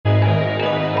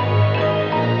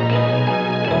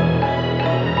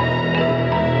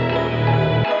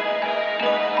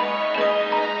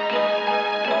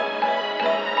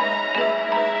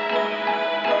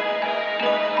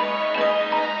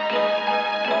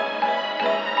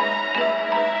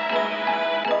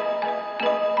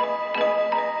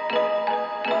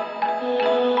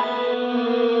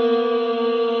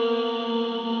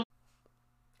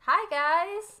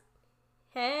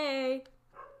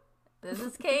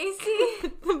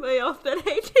Casey. Somebody else said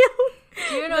hey too.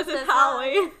 Juno This says is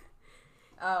Holly. hi.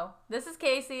 Oh, this is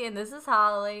Casey, and this is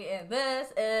Holly, and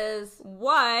this is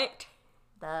What?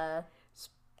 the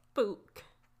Spook.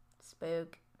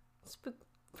 spook. Spook.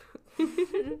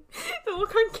 The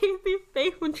look on Casey's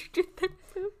face when she just said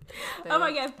spook. Oh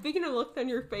my god, speaking of looks on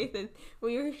your faces,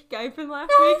 when you were Skyping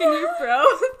last week and you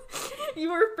froze, you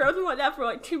were frozen like that for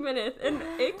like 2 minutes, and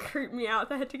it creeped me out,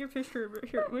 so I had to take a picture of it.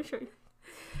 Here, let me show you.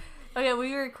 Okay,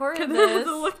 we recorded Cause this.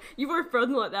 you were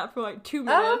frozen like that for like 2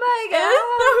 minutes. Oh my god! It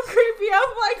was so creepy. I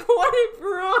was like, what is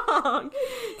wrong?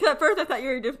 Because at first I thought you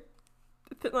were just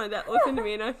sitting like that listening to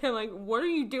me, and I was kind of like, what are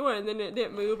you doing? And then it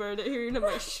didn't move, or I didn't hear you, and I'm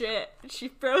like, shit. She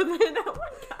frozen. Oh my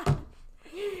god.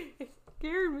 It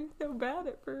scared me so bad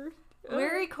at first. We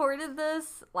recorded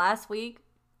this last week,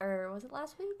 or was it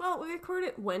last week? Well, we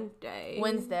recorded Wednesday.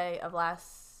 This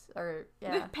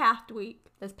past week.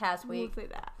 This past week. We'll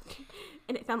say that.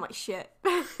 And it sounded like shit.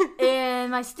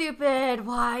 And my stupid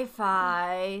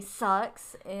Wi-Fi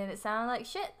sucks, and it sounded like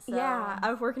shit. So. Yeah, I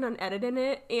was working on editing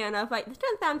it, and I was like, this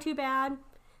doesn't sound too bad.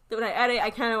 So when I edit, I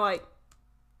kind of like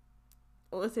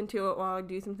listen to it while I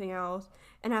do something else.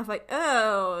 And I was like,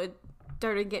 oh, it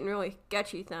started getting really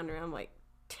sketchy sound around like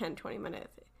 10, 20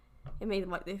 minutes. It made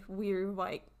like this weird,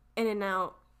 like, in and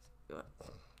out.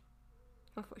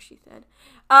 That's what she said.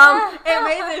 It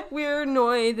made this weird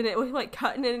noise, and it was like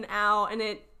cutting in and out, and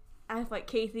I was like,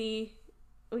 Casey,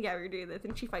 we gotta redo this.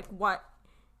 And she's like, what?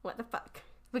 What the fuck?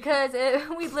 Because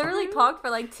we literally talked for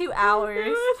like 2 hours. It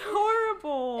was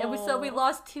horrible. So we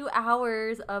lost 2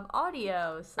 hours of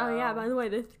audio. So. Oh yeah, by the way,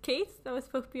 this case that was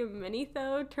supposed to be a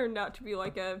mini-sode turned out to be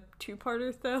like a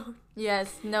 2-parter sode.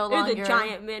 Yes, no It longer. was a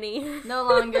giant mini. No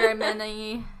longer a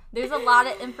mini. There's a lot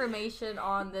of information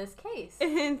on this case.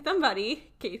 And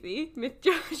somebody, Casey, Miss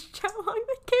Josh, how long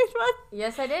the case was.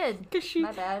 Yes, I did.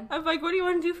 My bad. I was like, what do you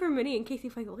want to do for a mini? And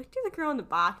Casey's like, look to the girl in the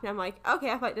box. And I'm like, okay.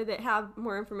 I was like, does it have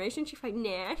more information? She's like,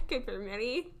 nah, it's good for a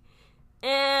mini.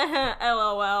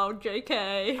 LOL,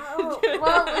 JK. Oh,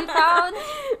 well, we found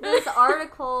this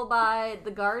article by The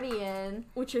Guardian.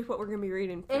 Which is what we're going to be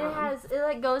reading from. It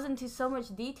like goes into so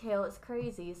much detail, it's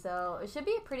crazy. So it should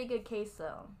be a pretty good case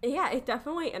though. Yeah, it's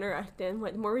definitely interesting.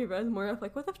 Like, the more we read, the more I was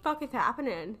like, what the fuck is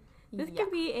happening? This could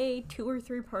be a 2 or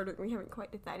 3-parter. We haven't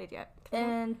quite decided yet.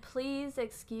 And please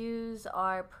excuse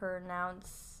our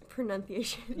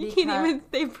pronunciation. You can't even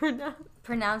say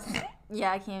pronounce.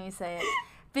 Yeah, I can't even say it.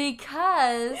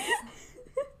 Because...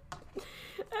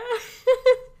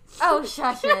 Oh,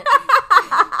 shush it.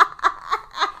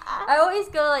 I always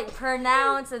go like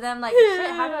pronounce and then I'm like, shit,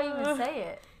 how do I even say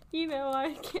it? You know,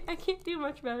 I can't do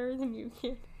much better than you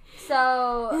can.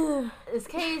 So, this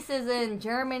case is in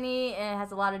Germany and it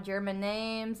has a lot of German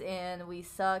names and we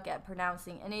suck at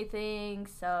pronouncing anything,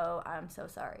 so I'm so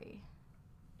sorry.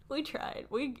 We tried.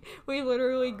 We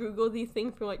literally Googled these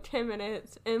things for like 10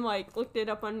 minutes and like looked it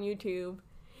up on YouTube.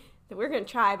 So we're going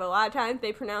to try, but a lot of times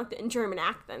they pronounce it in German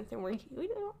accents and we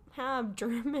don't have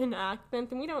German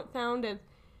accents and we don't sound as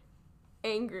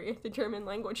angry as the German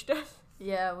language does.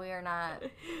 Yeah, we are not.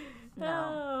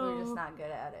 No, we're just not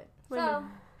good at it. So,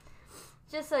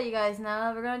 just so you guys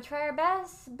know, we're going to try our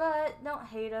best, but don't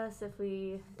hate us if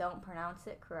we don't pronounce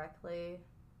it correctly.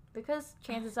 Because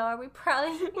chances are we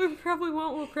probably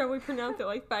won't. We'll probably pronounce it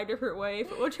like 5 different ways,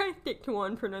 but we'll try to stick to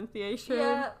one pronunciation.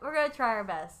 Yeah, we're going to try our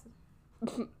best.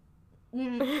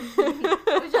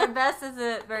 Which our best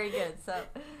isn't very good, so.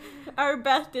 Our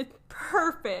best is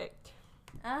perfect.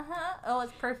 Uh-huh. Oh,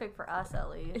 it's perfect for us, at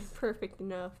least. It's perfect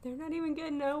enough. They're not even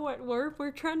going to know what word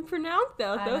we're trying to pronounce,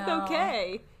 though, so it's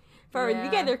okay. As far as you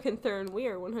guys are concerned, we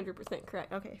are 100%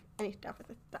 correct. Okay, I need to stop with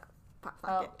this pop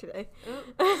socket today.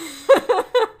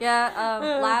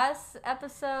 Last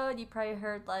episode, you probably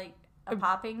heard, like, a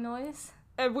popping noise.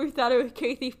 And we thought it was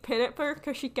Casey's pen at first,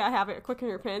 because she got to have it quick in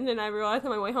her pen, and I realized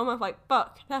on my way home, I was like,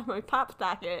 fuck, that's my pop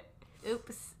socket.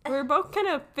 Oops. We're both kind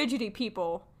of fidgety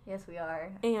people. Yes, we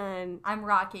are. And I'm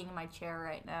rocking my chair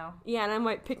right now. Yeah, and I'm,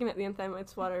 like, picking at the inside of my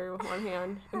sweater with one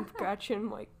hand, and scratching,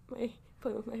 like, playing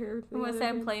with my hair. I'm going to say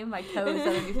I'm playing with my toes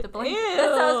underneath the blanket.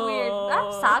 That sounds weird. I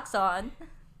have socks on.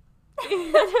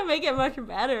 That doesn't make it much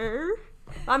better.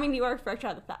 I mean, you are fresh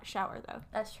out of the shower, though.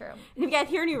 That's true. And if you guys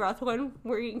hear any rustling,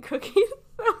 we're eating cookies.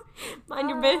 Mind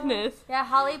your business. Yeah,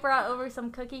 Holly brought over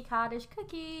some cottage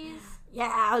cookies.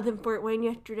 Yeah, I was in Fort Wayne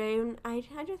yesterday, and I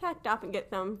just had to stop and get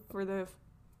some for this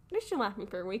should last me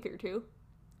for a week or two.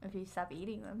 If you stop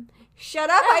eating them. Shut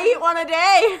up, I eat one a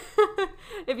day.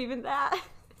 If even that.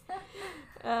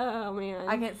 Oh, man.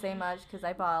 I can't say much because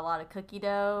I bought a lot of cookie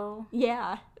dough.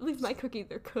 Yeah, at least my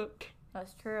cookies are cooked.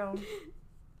 That's true.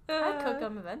 I'll cook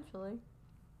them eventually.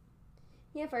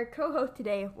 Yeah, for our co-host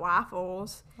today,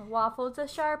 Waffles. Waffles, the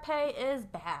Sharpay is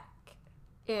back.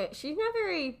 Yeah, she's not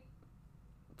very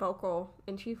vocal,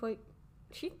 and she's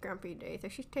grumpy today, so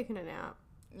she's taking a nap.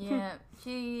 Yeah,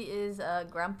 she is a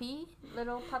grumpy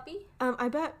little puppy. I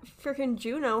bet frickin'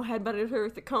 Juno headbutted her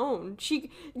with the cone.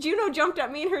 Juno jumped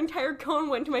at me and her entire cone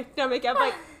went to my stomach. I'm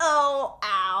like, oh,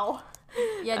 ow.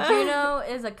 Yeah, Juno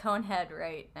is a conehead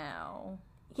right now.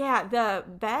 Yeah, the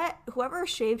vet, whoever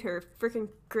shaved her, frickin'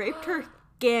 graped her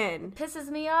skin. Pisses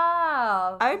me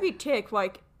off. I would be ticked,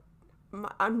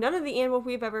 none of the animals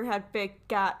we've ever had fixed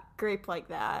got graped like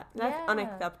that. That's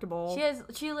unacceptable.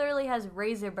 She literally has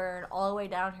razor burn all the way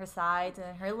down her sides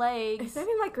and her legs. It's not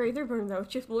even like razor burn though.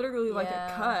 It's just literally like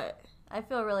a cut. I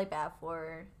feel really bad for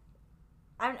her.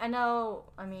 I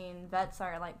know. I mean, vets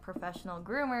aren't like professional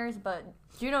groomers, but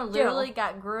Juno literally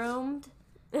got groomed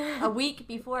a week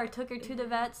before I took her to the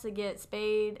vets to get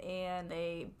spayed, and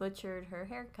they butchered her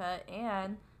haircut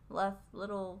and left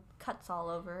little cuts all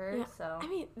over her. Yeah. So I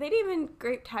mean, they didn't even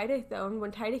grape Titus though, and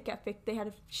when Titus got fixed, they had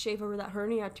to shave over that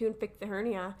hernia too and fix the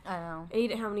hernia. I know. And he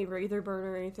didn't have any razor burn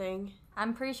or anything.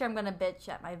 I'm pretty sure I'm gonna bitch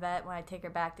at my vet when I take her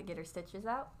back to get her stitches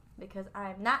out because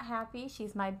I'm not happy.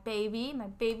 She's my baby. My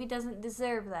baby doesn't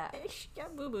deserve that. She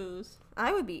got boo-boos.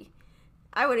 I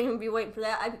wouldn't even be waiting for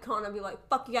that. I'd be calling and be like,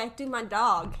 "Fuck you guys, do my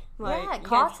dog." Like, yeah, it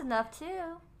costs enough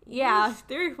too. Yeah,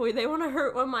 seriously, they want to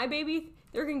hurt one of my babies.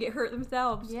 They're going to get hurt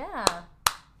themselves. Yeah.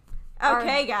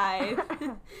 Okay, guys.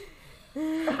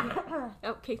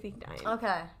 Oh, Casey's dying.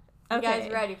 Okay. You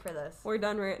guys ready for this? We're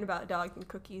done ranting about dogs and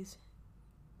cookies.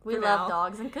 We love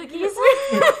dogs and cookies.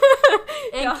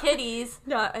 And kitties.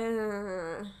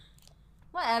 Whatever.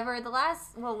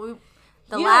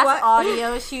 The last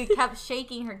audio, she kept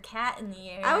shaking her cat in the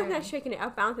air. I was not shaking it. I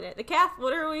was bouncing it. The cat,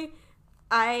 literally,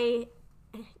 I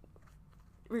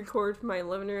record from my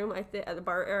living room. I sit at the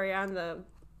bar area in the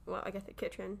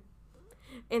kitchen.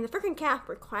 And the freaking cats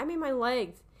were climbing my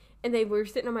legs. And they were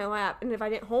sitting on my lap. And if I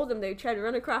didn't hold them, they would try to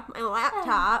run across my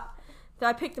laptop. So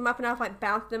I picked them up and I was like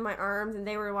bouncing in my arms. And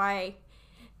they were like,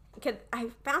 because I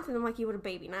bounced them like you would a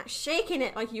baby, not shaking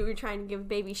it like you were trying to give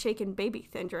baby shaken baby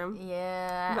syndrome.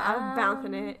 Yeah. But I was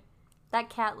bouncing it. That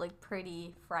cat looked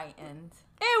pretty frightened.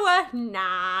 It was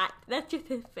not. That's just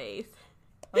his face.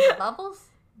 Was it Bubbles?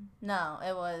 No,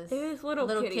 it was Little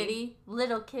Kitty.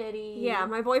 Little Kitty. Yeah,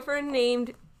 my boyfriend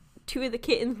named two of the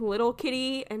kittens Little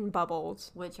Kitty and Bubbles.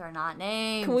 Which are not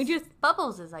names. Can we just...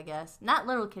 Bubbles is, I guess. Not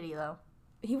Little Kitty, though.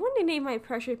 He wanted to name my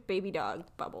precious baby dog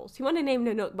Bubbles. He wanted to name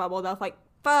Nanook Bubbles. I was like,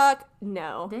 fuck,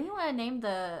 no. Didn't you want to name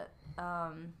the,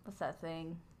 what's that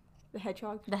thing? The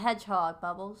hedgehog? The hedgehog,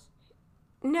 Bubbles.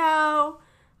 No.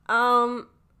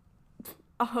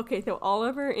 Okay, so all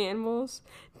of our animals,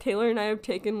 Taylor and I have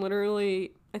taken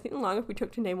literally... I think the longest we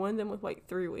took to name one of them was like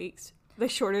 3 weeks. The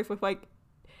shortest was like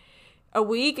a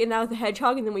week, and that was the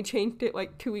hedgehog, and then we changed it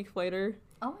like 2 weeks later.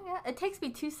 Oh my god, it takes me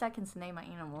 2 seconds to name my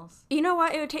animals. You know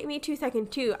what? It would take me 2 seconds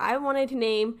too. I wanted to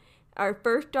name our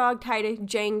first dog Titus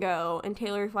Django, and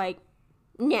Taylor's like,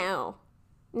 no.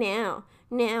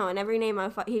 And every name I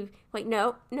was like, he's like,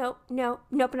 nope. And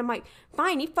I'm like,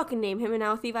 fine, you fucking name him, and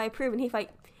I'll see if I approve. And he's like,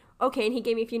 okay, and he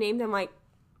gave me a few names. I'm like,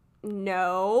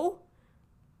 no.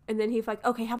 And then he's like,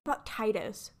 okay, how about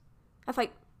Titus? I was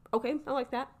like, okay, I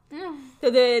like that. So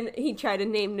then he tried to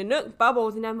name Nanook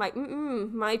Bubbles, and I'm like,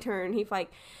 my turn. He's like,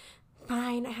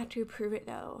 fine, I have to approve it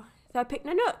though. So I picked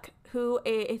Nanook, who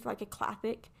is like a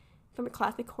classic, from a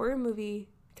classic horror movie,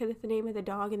 because it's the name of the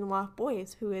dog in The Lost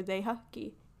Boys, who is a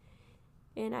husky.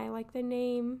 And I like the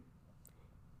name.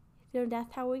 So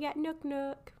that's how we got Nook.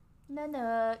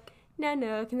 Nanook.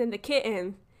 And then the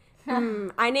kitten.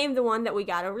 I named the one that we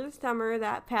got over the summer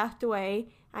that passed away.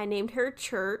 I named her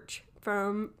Church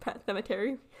from Pet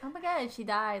Cemetery. Oh my god, she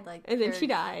died and then she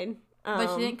died.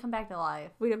 But she didn't come back to life.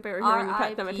 We didn't bury her in the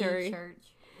Pet Cemetery.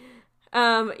 Church.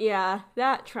 Yeah,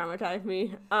 that traumatized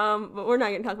me. But we're not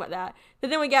going to talk about that.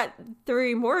 But then we got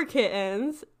 3 more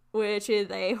kittens, which is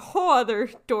a whole other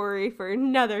story for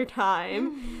another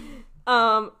time.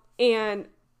 And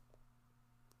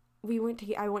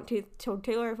I went to told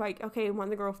Taylor, I was like, okay, one of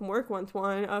the girls from work wants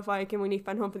one. I was like, and we need to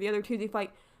find home for the other 2. He's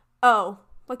like, oh,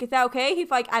 like, is that okay?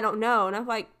 He's like, I don't know. And I was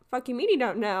like, fuck you mean you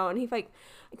don't know? And he's like,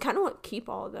 I kind of want to keep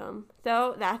all of them.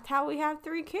 So that's how we have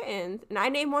 3 kittens. And I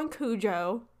named one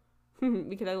Cujo.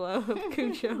 Because I love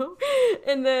Cujo.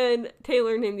 And then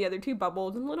Taylor named the other 2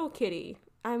 Bubbles and Little Kitty.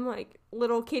 I'm like,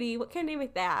 Little Kitty, what kind of name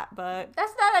is that? But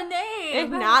that's not a name.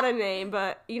 It's not a name,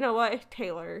 but you know what? It's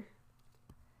Taylor.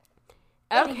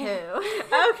 Okay.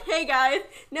 Okay, guys.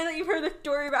 Now that you've heard the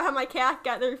story about how my cat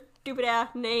got their stupid ass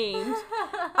names,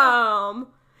 our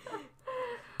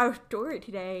story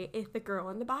today is The Girl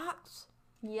in the Box.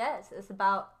 Yes, it's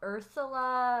about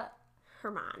Ursula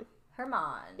Herman.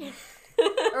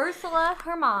 Ursula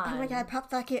Herman. Oh my god, Pop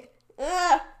Socket.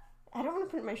 Ugh. I don't want to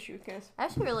put it in my shoe case. I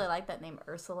actually really like that name,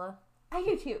 Ursula. I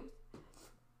do too.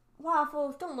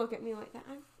 Waffles, don't look at me like that.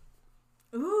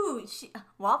 Ooh,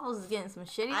 Waffles is getting some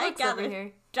shitty looks over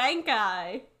here. Giant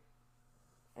guy.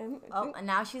 And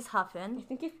now she's huffing. I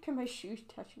think it's because my shoe's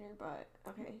touching her butt.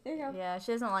 Okay, there you go. Yeah,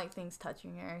 she doesn't like things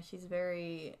touching her. She's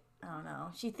very, I don't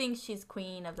know. She thinks she's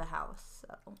queen of the house.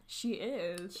 So. She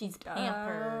is. She's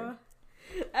pampered.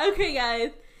 Okay,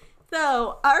 guys.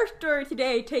 So, our story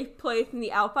today takes place in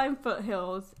the Alpine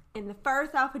foothills in the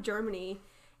far south of Germany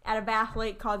at a vast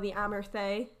lake called the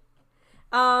Ammersee.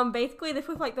 Basically, this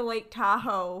was like the Lake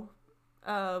Tahoe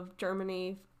of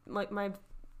Germany. Like, my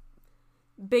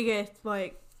biggest,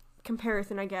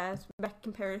 comparison, I guess. Best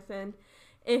comparison.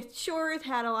 Its shores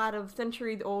had a lot of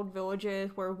centuries-old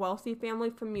villages where wealthy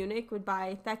families from Munich would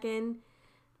buy second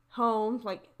homes,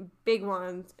 like big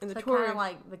ones, and so the tourists, kind of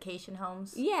like vacation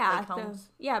homes. Yeah, homes.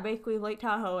 Basically Lake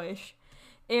Tahoe-ish,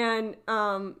 and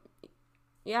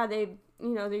they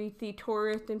they see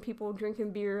tourists and people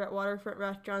drinking beer at waterfront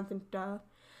restaurants and stuff.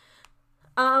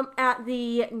 At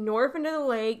the north end of the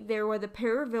lake, there were the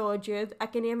pair of villages,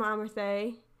 Ecken am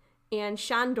Ammersee and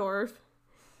Schandorf.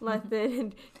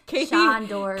 Casey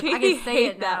Schandorf. I can say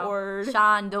it now. That word.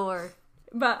 Schandorf.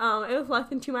 But it was less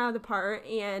than 2 miles apart,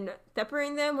 and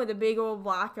separating them with a big old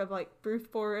block of spruce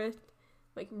forest,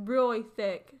 really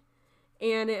thick,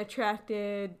 and it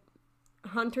attracted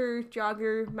hunters,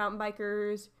 joggers, mountain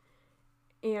bikers,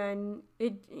 and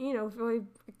it was really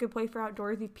a good place for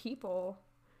outdoorsy people.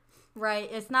 Right,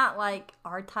 it's not like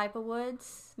our type of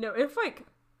woods. No, it's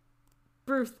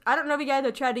spruce. I don't know if you guys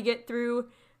have tried to get through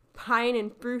pine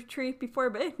and spruce trees before,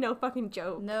 but it's no fucking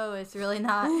joke. No, it's really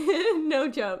not. No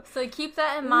joke. So keep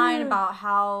that in mind about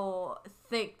how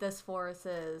thick this forest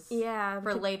is. Yeah.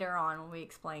 For later on when we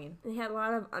explain. They had a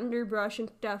lot of underbrush and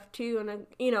stuff too, and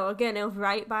again, it was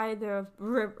right by the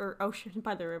river,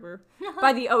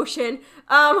 by the ocean,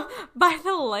 by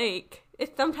the lake.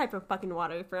 It's some type of fucking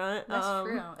waterfront. That's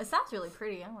true. It sounds really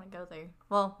pretty. I want to go there.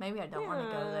 Well, maybe I don't want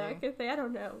to go there. I can say I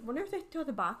don't know. Wonder if they still have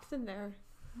the box in there.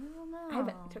 I don't know. I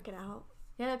bet they took it out.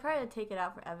 Yeah, they probably take it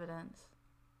out for evidence.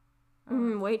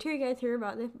 Wait till you guys hear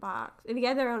about this box. If you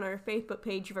guys are on our Facebook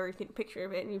page, you've already seen a picture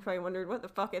of it, and you probably wondered, what the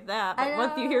fuck is that? But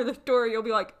once you hear the story, you'll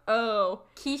be like, oh.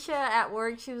 Keisha at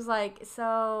work, she was like,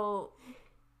 so,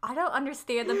 I don't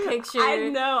understand the picture. I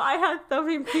know. I had so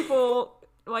many people,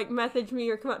 message me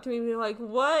or come up to me and be like,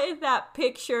 what is that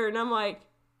picture? And I'm like,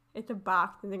 it's a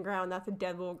box in the ground. That's a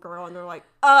dead little girl. And they're like,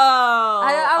 oh,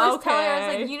 I was okay. telling her, I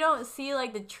was like, you don't see,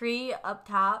 the tree up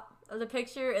top of the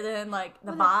picture and then,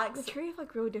 the box. The tree is,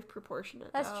 really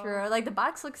disproportionate. That's true. The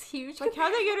box looks huge. How'd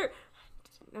they get her?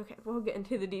 Okay, we'll get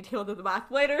into the details of the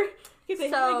box later. How'd they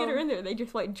get her in there? They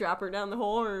just, drop her down the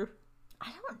hole, or?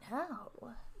 I don't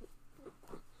know.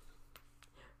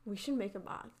 We should make a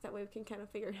box. That way we can kind of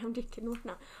figure it out. I'm just kidding.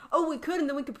 Not. Oh, we could, and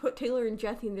then we could put Taylor and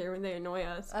Jesse in there when they annoy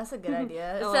us. That's a good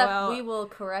idea. Except we will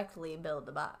correctly build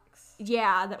the box.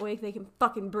 Yeah, that way they can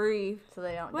fucking breathe. So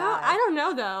they don't die. Well, I don't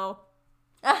know, though.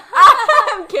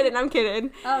 I'm kidding.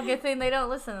 Oh, good thing they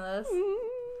don't listen to this.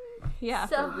 Yeah,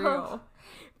 for real.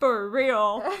 For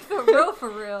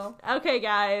real. Okay,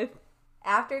 guys.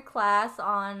 After class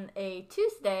on a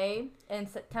Tuesday in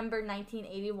September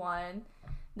 1981...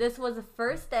 This was the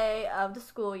first day of the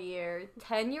school year.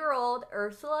 10-year-old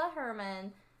Ursula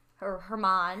Herman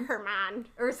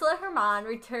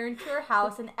returned to her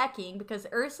house in Ecking because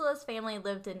Ursula's family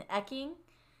lived in Ecking,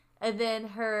 and then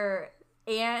her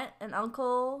aunt and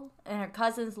uncle and her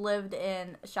cousins lived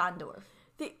in Schandorf.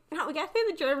 We gotta say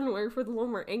the German word for the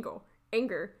one word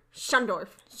anger. Schandorf.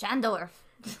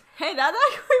 Hey, that's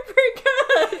actually pretty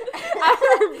good. I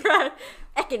heard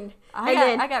Ecking.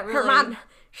 I got really... Herman.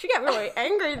 She got really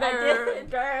angry there. I did.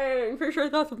 Dang. Pretty sure I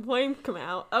thought some flames come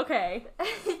out. Okay.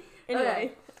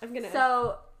 Anyway, okay.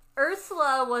 So,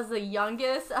 Ursula was the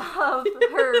youngest of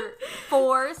her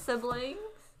 4 siblings.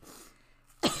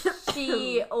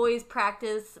 She always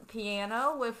practiced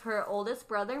piano with her oldest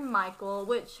brother, Michael,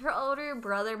 which her older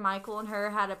brother, Michael, and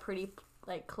her had a pretty,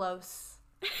 close...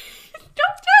 Don't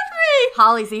touch me!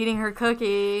 Holly's eating her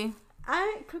cookie.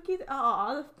 Cookies.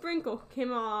 Oh, the sprinkle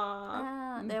came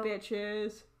off.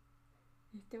 Bitches.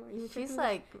 She's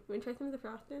like. You want to try some of the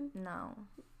frosting? No.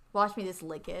 Watch me just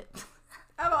lick it.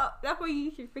 Oh, that's why you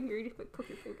use your finger. You just poke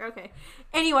your finger. Okay.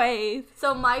 Anyways.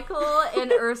 So Michael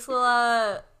and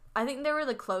Ursula, I think they were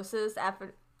the closest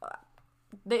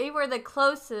They were the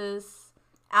closest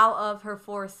out of her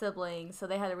 4 siblings, so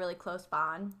they had a really close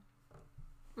bond.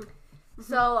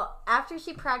 So after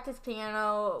she practiced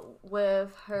piano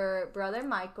with her brother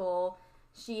Michael,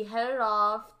 she headed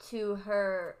off to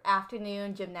her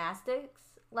afternoon gymnastics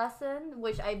lesson,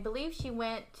 which I believe she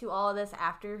went to all of this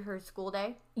after her school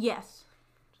day. Yes.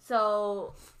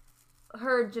 So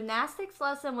her gymnastics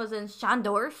lesson was in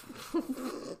Schandorf.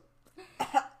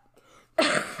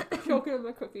 Choking on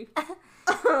my cookie.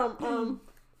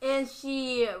 And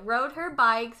she rode her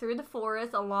bike through the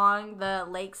forest along the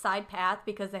lakeside path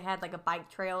because they had like a bike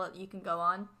trail that you can go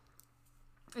on.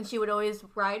 And she would always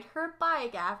ride her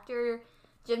bike after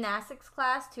gymnastics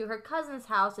class to her cousin's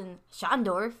house in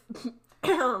Schandorf,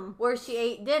 where she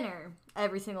ate dinner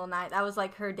every single night. That was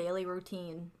like her daily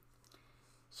routine.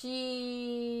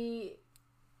 She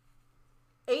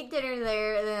ate dinner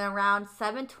there, and then around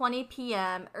 7:20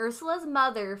 p.m., Ursula's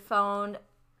mother phoned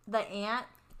the aunt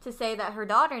to say that her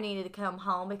daughter needed to come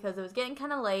home because it was getting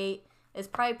kind of late. It's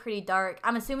probably pretty dark.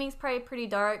 I'm assuming it's probably pretty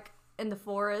dark in the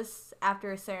forest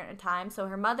after a certain time, so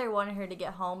her mother wanted her to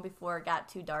get home before it got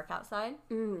too dark outside.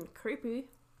 Creepy.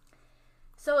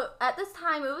 So at this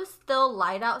time, it was still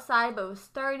light outside, but it was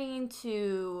starting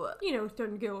to...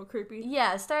 starting to get a little creepy.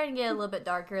 Yeah, starting to get a little bit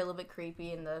darker, a little bit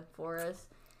creepy in the forest.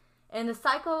 And the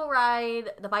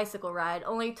bicycle ride,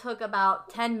 only took about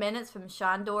 10 minutes from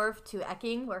Schandorf to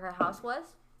Ecking, where her house was.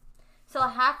 So a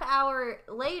half hour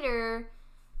later,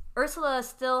 Ursula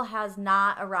still has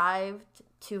not arrived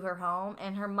to her home,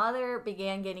 and her mother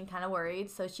began getting kind of worried,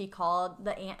 so she called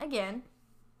the aunt again.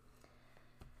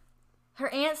 Her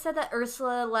aunt said that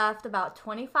Ursula left about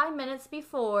 25 minutes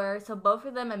before, so both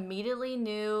of them immediately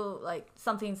knew, like,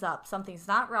 something's up. Something's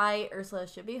not right. Ursula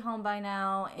should be home by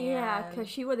now. And yeah, because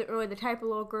she wasn't really the type of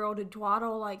little girl to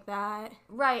dawdle like that.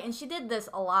 Right, and she did this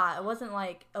a lot. It wasn't,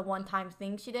 like, a one-time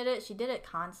thing she did it. She did it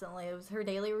constantly. It was her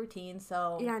daily routine,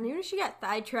 so... Yeah, and even if she got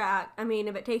sidetracked, I mean,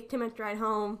 if it takes 10 minutes to ride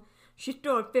home, she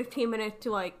still had 15 minutes to,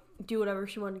 like, do whatever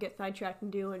she wanted to get sidetracked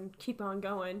and do and keep on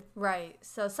going. Right.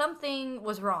 So something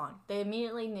was wrong. They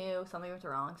immediately knew something was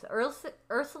wrong. So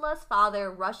Ursula's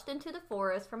father rushed into the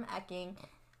forest from Ecking,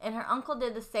 and her uncle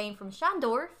did the same from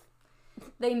Schandorf.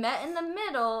 They met in the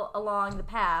middle along the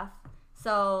path.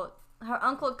 So her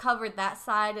uncle covered that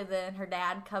side, and then her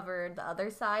dad covered the other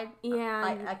side,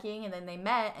 like Ecking, and then they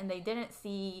met, and they didn't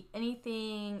see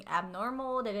anything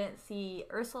abnormal. They didn't see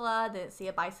Ursula, didn't see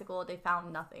a bicycle. They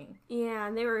found nothing. Yeah,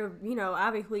 and they were,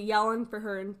 obviously yelling for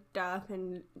her and stuff,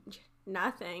 and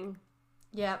nothing.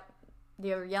 Yep.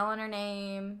 They were yelling her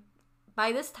name.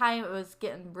 By this time, it was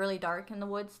getting really dark in the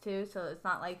woods, too, so it's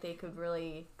not like they could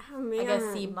really, I guess,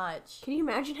 see much. Can you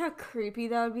imagine how creepy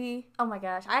that would be? Oh, my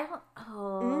gosh.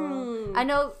 I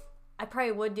know I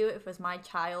probably would do it if it was my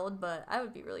child, but I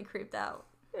would be really creeped out.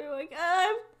 You're like,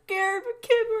 I'm scared, but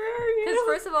kid, where are you? Because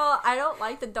first of all, I don't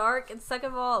like the dark, and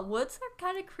second of all, woods are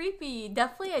kind of creepy.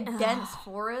 Definitely a dense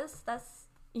forest. That's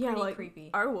pretty creepy.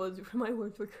 My woods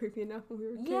were creepy enough when we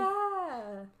were kids.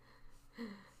 Yeah.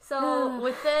 So,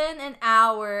 within an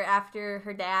hour after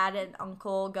her dad and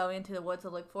uncle going into the woods to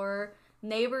look for her,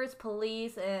 neighbors,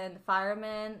 police, and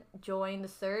firemen joined the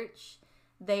search.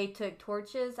 They took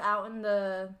torches out in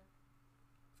the...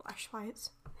 Flashlights.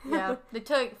 Yeah. They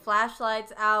took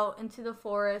flashlights out into the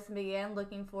forest and began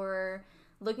looking for her,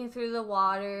 looking through the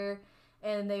water,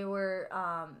 and they were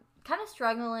kind of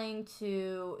struggling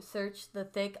to search the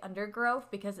thick undergrowth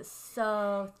because it's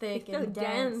so thick and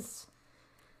dense.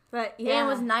 But yeah, and it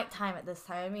was nighttime at this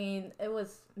time. I mean, it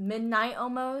was midnight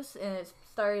almost, and it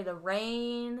started to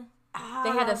rain. They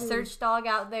had a search dog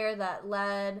out there that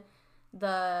led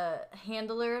the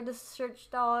handler of the search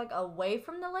dog away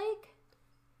from the lake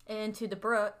and into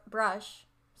the brush.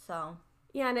 So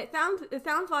yeah, and it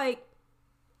sounds like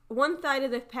one side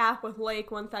of the path was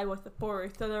lake, one side was the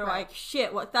forest. So they're like,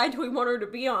 shit, what side do we want her to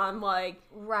be on? Like,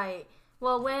 right.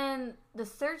 Well, when the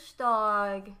search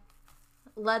dog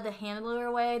led the handler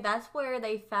away, that's where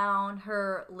they found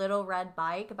her little red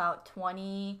bike about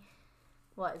 20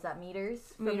 meters?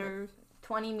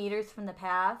 20 meters from the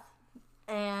path.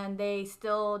 And they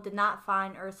still did not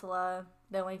find Ursula.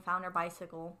 They only found her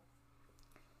bicycle.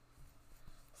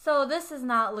 So this is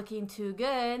not looking too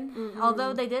good. Mm-mm.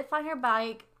 Although they did find her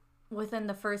bike within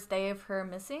the first day of her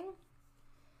missing.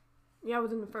 Yeah,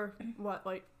 within the first,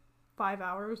 5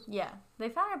 hours? Yeah, they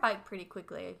found her bike pretty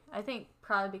quickly. I think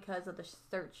probably because of the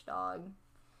search dog.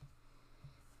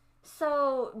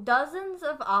 So, dozens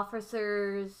of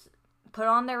officers put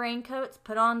on their raincoats,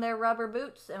 put on their rubber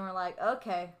boots, and were like,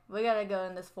 okay, we gotta go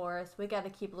in this forest. We gotta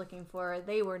keep looking for her.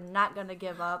 They were not gonna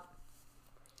give up.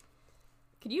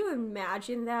 Could you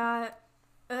imagine that?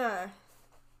 I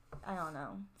don't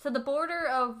know. So, the border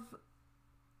of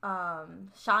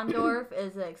Schondorf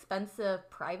is an expensive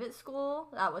private school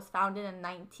that was founded in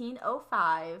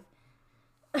 1905.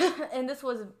 And this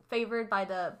was favored by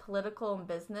the political and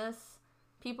business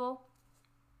people.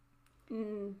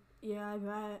 Yeah, I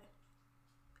bet.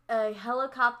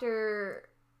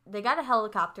 They got a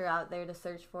helicopter out there to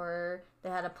search for her. They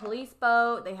had a police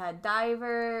boat. They had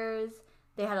divers.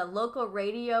 They had a local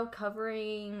radio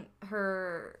covering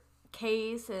her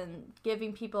case and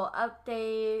giving people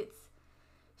updates.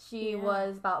 She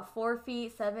was about 4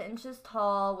 feet 7 inches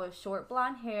tall with short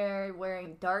blonde hair,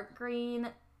 wearing dark green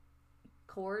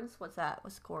cords. What's that?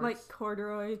 What's cords? Like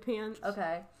corduroy pants.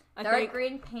 Okay. Dark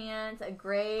green pants, a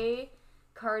gray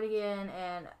cardigan,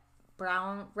 and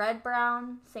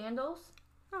red-brown sandals.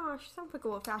 Oh, she sounds like a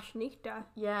little fashionista.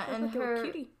 Yeah, sounds and like a little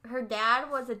cutie. her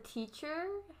dad was a teacher,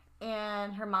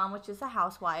 and her mom was just a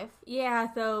housewife.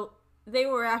 Yeah, so they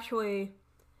were actually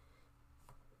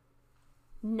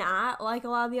not like a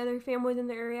lot of the other families in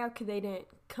the area because they didn't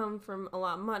come from a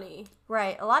lot of money.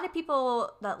 Right. A lot of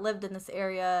people that lived in this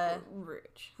area...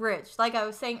 Rich. Like I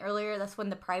was saying earlier, that's when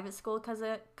the private school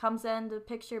comes into the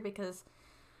picture because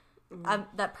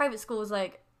that private school was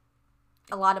like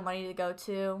a lot of money to go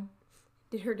to.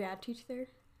 Did her dad teach there?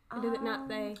 Or did it not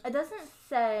say? It doesn't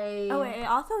say. Oh, it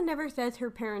also never says her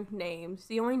parents' names.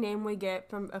 The only name we get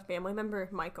from a family member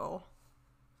is Michael.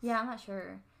 Yeah, I'm not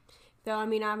sure. So, I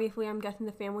mean, obviously, I'm guessing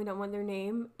the family don't want their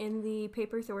name in the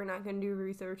paper, so we're not going to do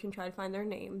research and try to find their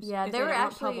names. Yeah, they were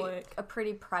actually a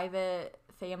pretty private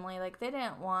family. Like, they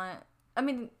didn't want... I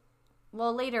mean,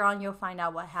 well, later on you'll find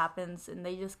out what happens, and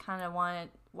they just kind of wanted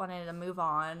to move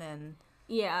on, and...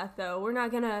 Yeah, so we're not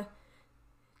going to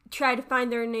try to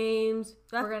find their names.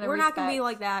 We're not going to be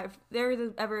like that. If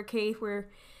there's ever a case where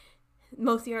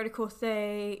most of the articles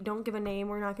say don't give a name,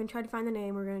 we're not going to try to find the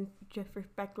name. We're going to just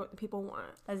respect what the people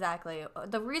want. Exactly.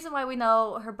 The reason why we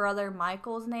know her brother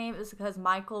Michael's name is because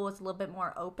Michael was a little bit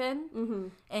more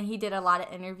open, and he did a lot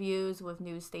of interviews with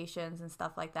news stations and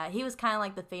stuff like that. He was kind of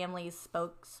like the family's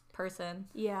spokesperson.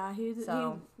 Yeah, he's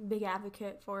a big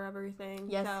advocate for everything.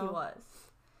 Yes, he was.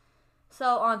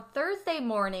 So on Thursday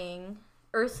morning,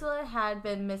 Ursula had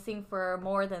been missing for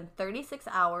more than 36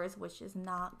 hours, which is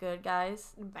not good,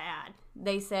 guys. Bad.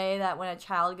 They say that when a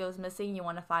child goes missing, you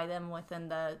want to find them within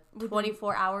the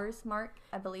 24 hours mark,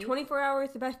 I believe. 24 hours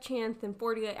is the best chance, and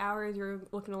 48 hours you're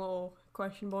looking a little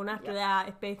questionable. And after that,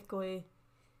 it's basically...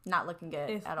 not looking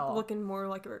good at all. Looking more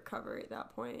like a recovery at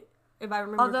that point, if I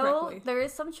remember correctly. Although there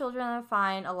is some children that are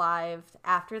fine alive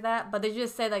after that, but they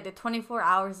just say like the 24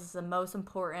 hours is the most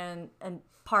important and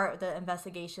part of the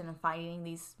investigation and finding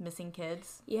these missing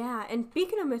kids. Yeah, and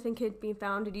speaking of missing kids being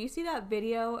found, did you see that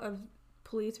video of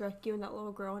police rescuing that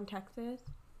little girl in Texas?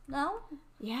 No?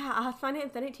 Yeah, I'll find it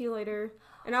and send it to you later.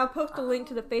 And I'll post a link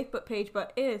to the Facebook page,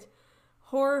 but it is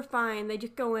horrifying. They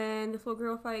just go in, this little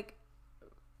girl like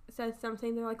says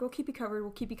something, they're like, we'll keep you covered,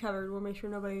 we'll make sure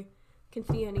nobody can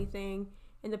see anything.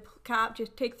 And the cop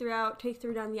just takes her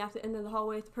down the opposite end of the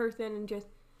hallway with the person and just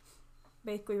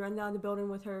basically runs out of the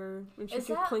building with her, and she's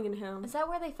just clinging to him. Is that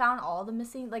where they found all the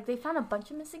missing, like they found a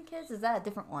bunch of missing kids? Is that a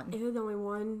different one? It was only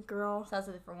one girl. So that's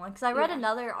a different one. Because I read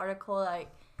another article, like,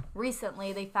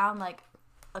 recently, they found, like,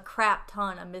 a crap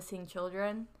ton of missing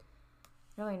children.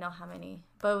 I don't even know how many,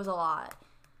 but it was a lot.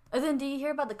 And then, do you hear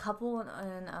about the couple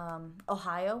in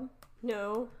Ohio?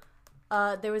 No.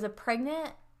 There was a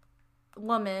pregnant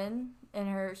woman,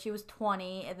 and she was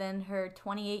 20, and then her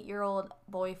 28-year-old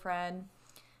boyfriend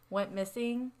went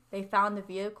missing. They found the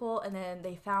vehicle, and then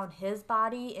they found his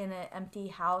body in an empty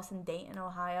house in Dayton,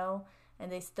 Ohio, and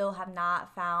they still have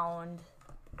not found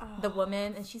the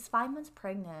woman, and she's 5 months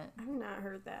pregnant. I've not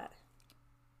heard that.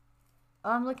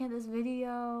 Oh, I'm looking at this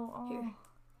video. Oh. Here.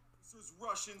 Officers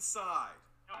rush inside.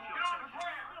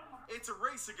 It's a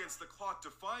race against the clock to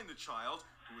find the child,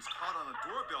 who was caught on a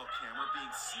doorbell camera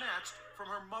being snatched from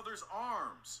her mother's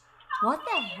arms. What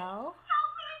the hell?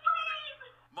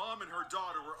 Mom and her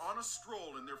daughter were on a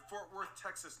stroll in their Fort Worth,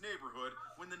 Texas neighborhood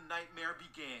when the nightmare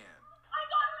began. My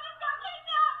daughter just got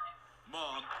kidnapped!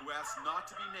 Mom, who asked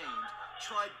not to be named,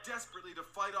 tried desperately to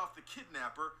fight off the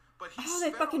kidnapper, but he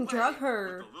they fucking drug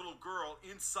her with the little girl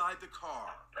inside the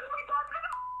car.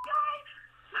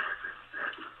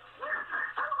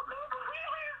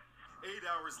 8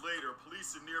 hours later,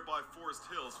 police in nearby Forest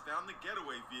Hills found the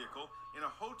getaway vehicle in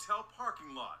a hotel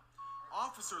parking lot.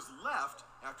 Officers left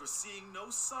after seeing no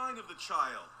sign of the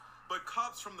child, But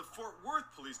cops from the Fort Worth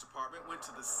Police Department went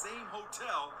to the same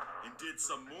hotel and did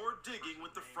some more digging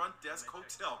with the front desk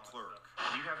hotel clerk.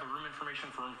 Do you have the room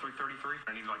information for room 333?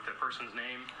 I need like the person's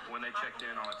name, when they checked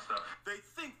in, all that stuff. They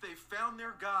think they found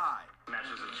their guy.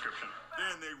 Matches the description.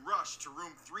 Then they rush to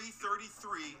room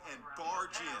 333 and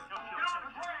barge in.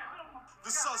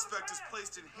 The suspect is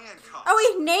placed in handcuffs. Oh,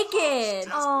 he's naked.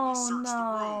 Desperately Oh search the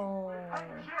room. no.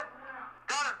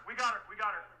 Got her! We got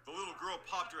her! The little girl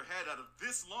popped her head out of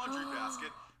this laundry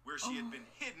basket where she had been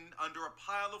hidden under a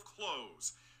pile of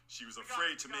clothes. She was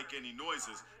afraid to make any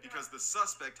noises because the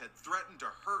suspect had threatened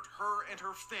to hurt her and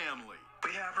her family.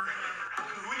 We have her.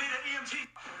 We need an EMT.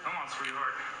 Come on,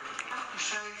 sweetheart.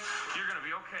 You're gonna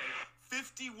be okay.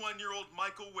 51-year-old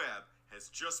Michael Webb has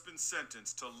just been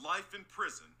sentenced to life in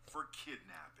prison for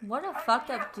kidnapping. What a fucked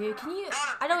up dude.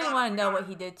 I don't even want to know what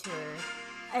he did to her.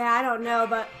 Yeah, I don't know,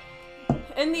 but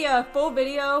in the full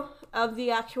video of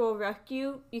the actual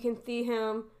rescue, you can see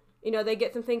him. You know, they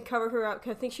get something cover her up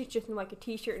because I think she's just in like a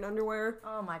t-shirt and underwear.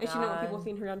 Oh my god. And she knows people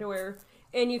seen her underwear,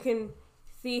 and you can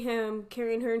see him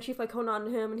carrying her, and she's like holding on to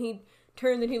him, and he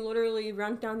turns and he literally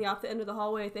runs down the opposite end of the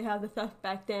hallway. They have the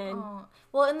suspect in. Oh.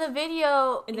 Well, in the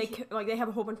video, And they have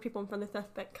a whole bunch of people in front of the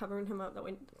suspect covering him up that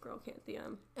way the girl can't see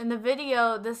him. in the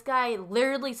video, this guy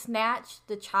literally snatched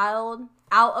the child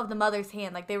out of the mother's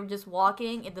hand. Like they were just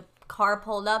walking, and the car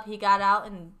pulled up. He got out,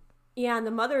 and Yeah, and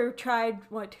the mother tried,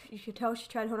 you could tell she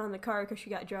tried to hold on to the car because she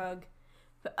got drugged.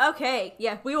 But okay,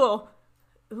 yeah, we will.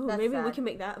 Ooh, That's maybe we sad. can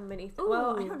make that a mini.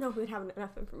 Well, I Ooh. don't know if we'd have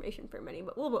enough information for a mini,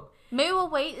 but we'll maybe we'll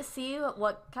wait to see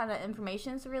what kind of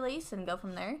information is released and go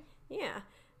from there. yeah.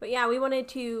 But yeah, we like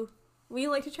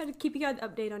to try to keep you guys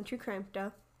updated on true crime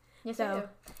stuff. Yes, So-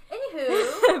 I do.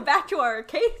 Anywho, Back to our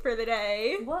case for the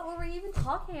day. what were we even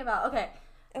talking about? Okay.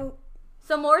 Oh,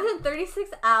 So more than 36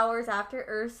 hours after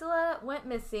Ursula went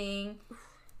missing,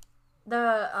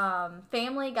 the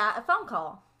family got a phone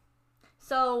call.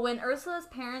 So when Ursula's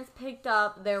parents picked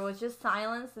up, there was just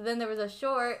silence. Then there was a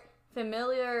short,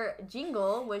 familiar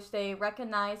jingle, which they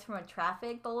recognized from a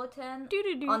traffic bulletin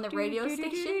on the radio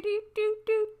station.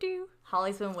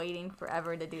 Holly's been waiting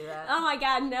forever to do that. Oh my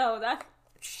god, no, that's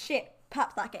shit.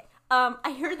 Pop socket.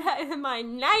 I heard that in my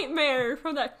nightmare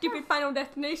from that stupid Final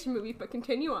Destination movie, but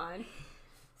continue on.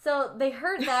 So they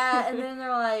heard that, and then they're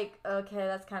like, okay,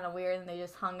 that's kind of weird, and they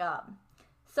just hung up.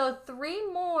 So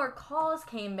 3 more calls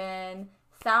came in,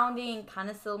 sounding kind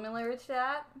of similar to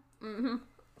that. Mm-hmm.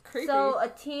 Creepy. So a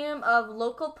team of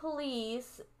local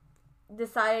police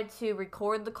decided to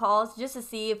record the calls just to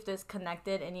see if this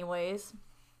connected anyways.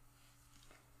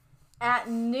 At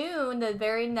noon the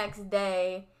very next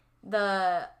day,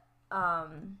 the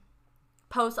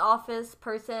post office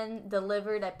person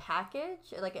delivered a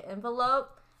package, like an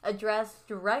envelope, addressed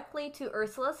directly to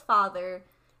Ursula's father,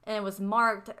 and it was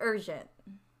marked urgent.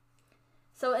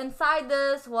 So inside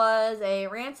this was a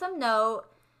ransom note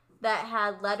that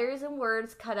had letters and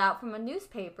words cut out from a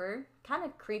newspaper. Kind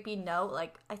of creepy note.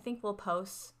 Like, I think we'll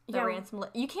post the ransom.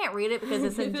 You can't read it because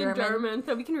it's in German.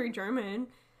 So we can read German.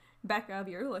 Becca, if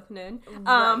you're listening.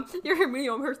 Right. You're the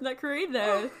only person that can read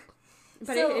this.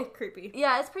 But So- it's creepy.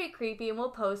 Yeah, it's pretty creepy, and we'll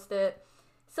post it.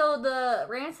 So the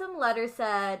ransom letter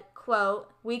said,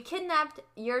 quote, "We kidnapped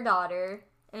your daughter,"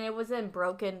 and it was in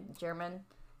broken German,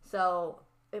 so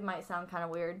it might sound kind of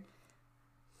weird.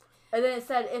 And then it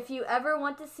said, "If you ever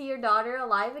want to see your daughter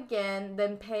alive again,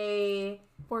 then pay..."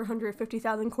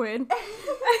 450,000 quid.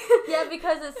 Yeah,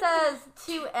 because it says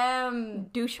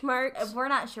 2M. Douche marks. We're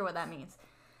not sure what that means.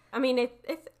 I mean,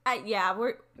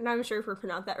 we're not even sure if we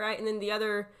pronounced that right. And then the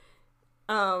other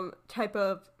type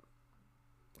of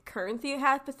currency it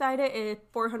has beside it is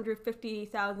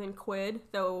 450,000 quid.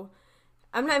 So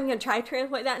I'm not even going to try to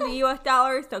translate that into US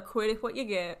dollars. So quid is what you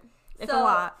get. It's a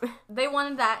lot. They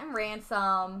wanted that in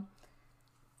ransom.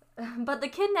 But the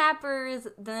kidnappers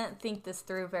didn't think this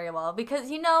through very well.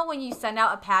 Because, you know, when you send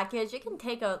out a package, it can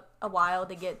take a while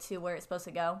to get to where it's supposed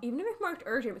to go. Even if it's marked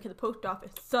urgent because the post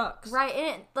office sucks. Right,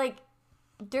 and like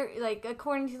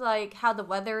according to like how the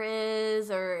weather is,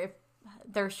 or if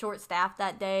they're short staffed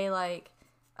that day, like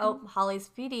Holly's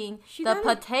feeding the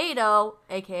potato,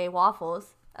 aka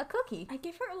waffles, a cookie. I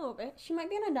give her a little bit. She might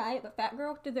be on a diet, but fat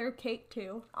girls deserve cake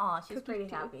too. Aw, she's Cookie pretty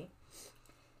too. happy.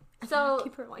 So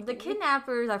Keep her liking the it.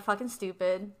 kidnappers are fucking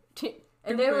stupid.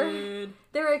 And they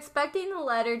were expecting the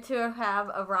letter to have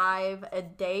arrived a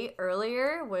day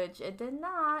earlier, which it did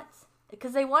not,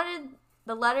 because they wanted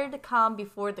the letter to come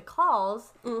before the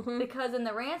calls. Mm-hmm. Because in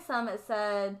the ransom it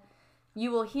said, "You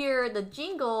will hear the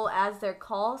jingle as their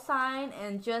call sign,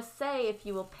 and just say if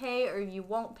you will pay or you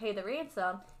won't pay the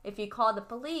ransom. If you call the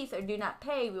police or do not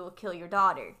pay, we will kill your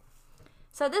daughter."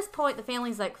 So at this point, the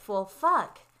family's like, "Well,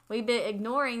 fuck, we've been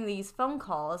ignoring these phone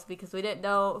calls because we didn't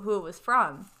know who it was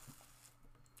from.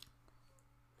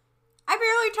 I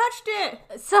barely touched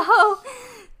it.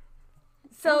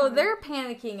 So they're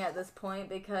panicking at this point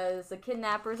because the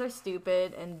kidnappers are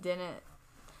stupid and didn't...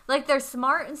 Like, they're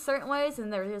smart in certain ways,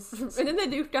 and they're just... And then they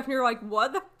do stuff, and you're like,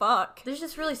 what the fuck? They're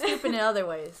just really stupid in other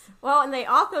ways. Well, and they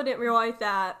also didn't realize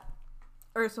that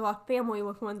Ursula's family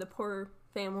was one of the poorer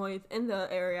families in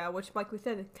the area, which, like we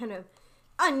said, is kind of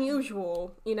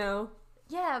unusual, you know?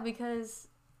 Yeah, because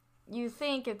you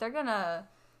think if they're gonna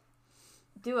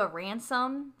do a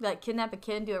ransom, like kidnap a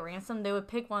kid and do a ransom, they would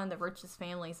pick one of the richest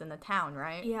families in the town,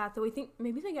 right? Yeah, so we think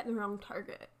maybe they got the wrong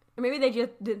target. Or maybe they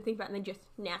just didn't think about it and they just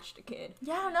snatched a kid.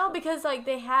 Yeah, I don't know, because, like,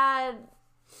 they had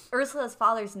Ursula's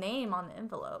father's name on the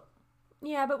envelope.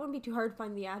 Yeah, but it wouldn't be too hard to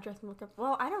find the address and look up.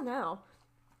 Well, I don't know.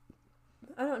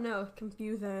 It's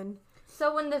confusing.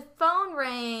 So when the phone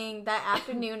rang that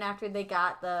afternoon after they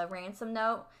got the ransom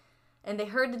note, and they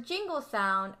heard the jingle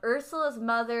sound, Ursula's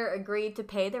mother agreed to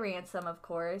pay the ransom, of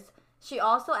course. She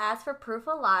also asked for proof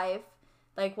of life,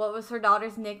 like what was her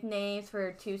daughter's nicknames for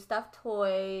her 2 stuffed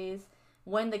toys.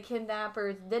 When the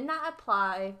kidnappers did not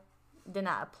reply,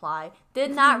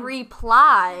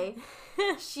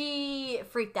 she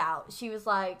freaked out. She was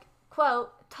like,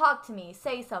 quote, talk to me,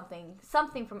 say something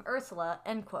from Ursula,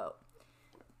 end quote.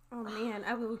 Oh man,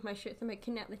 I would lose my shit. Somebody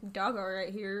kidnapped this dog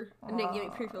right here and didn't give me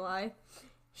proof of life.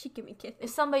 She'd give me kisses. If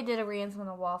somebody did a ransom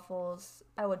on Waffles,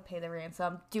 I would pay the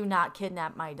ransom. Do not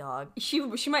kidnap my dog. She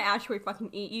might actually fucking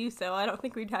eat you, so I don't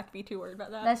think we'd have to be too worried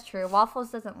about that. That's true. Waffles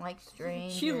doesn't like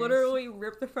strangers. She literally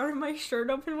ripped the front of my shirt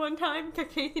open one time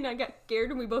because Casey and I got scared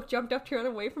and we both jumped up to run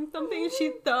away from something and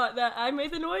she thought that I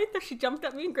made the noise, so she jumped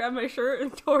at me and grabbed my shirt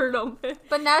and tore it open.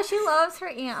 But now she loves her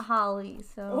Aunt Holly,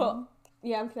 so... Well,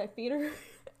 yeah, because I feed her.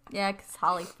 Yeah, because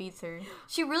Holly feeds her.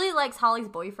 She really likes Holly's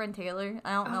boyfriend, Taylor.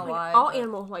 I don't know why. All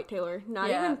animals like Taylor. Not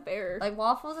even fair. Like,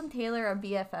 Waffles and Taylor are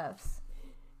BFFs.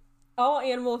 All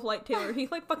animals like Taylor. He's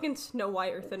like fucking Snow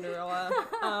White or Cinderella.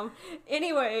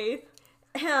 Anyways.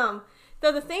 So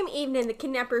the same evening, the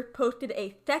kidnapper posted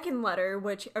a second letter,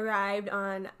 which arrived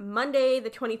on Monday, the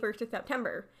 21st of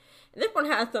September. And this one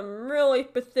has some really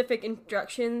specific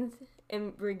instructions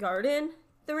regarding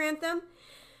the ransom.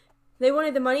 They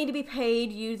wanted the money to be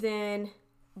paid using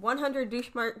 100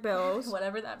 Deutschmark bills.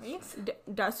 Whatever that means.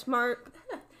 Deutschmark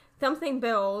something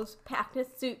bills packed in a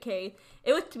suitcase.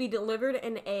 It was to be delivered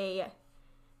in a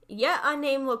yet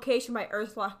unnamed location by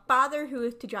Ursula's father, who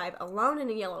is to drive alone in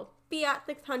a yellow Fiat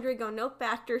 600 going no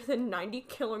faster than 90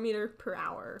 kilometers per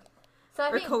hour. So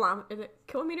I think... Is it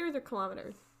kilometers or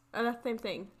kilometers? Oh, that's the same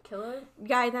thing. Killer?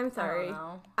 Guys, I'm sorry. I don't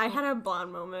know. I had a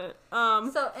blonde moment.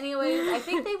 So, anyways, I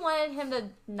think they wanted him to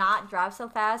not drive so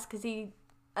fast because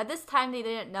at this time, they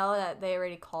didn't know that they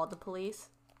already called the police.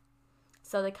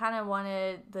 So they kind of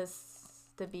wanted this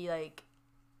to be like,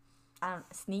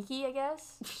 sneaky, I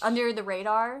guess, under the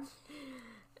radar.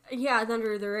 Yeah, it's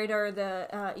under the radar.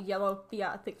 The yellow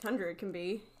Fiat 600 can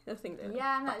be. Those things are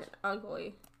fucking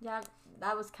ugly. Yeah.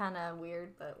 That was kind of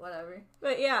weird, but whatever.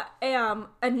 But yeah,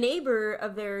 a neighbor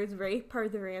of theirs raised part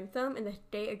of the ransom, and the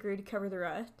state agreed to cover the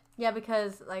rest. Yeah,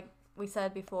 because, like we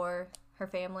said before, her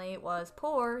family was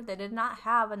poor. They did not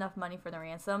have enough money for the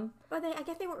ransom. But I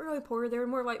guess they weren't really poor. They were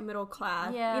more like middle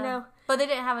class, yeah. you know? But they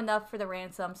didn't have enough for the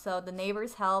ransom, so the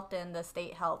neighbors helped, and the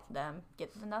state helped them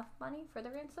get enough money for the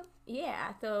ransom.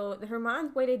 Yeah, so her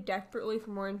mom waited desperately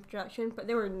for more instructions, but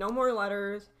there were no more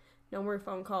letters. No more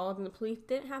phone calls, and the police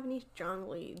didn't have any strong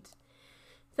leads.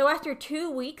 So after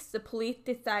 2 weeks, the police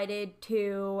decided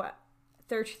to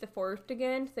search the forest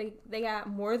again. So they got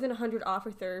more than 100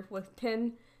 officers with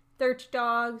 10 search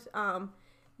dogs.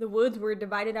 The woods were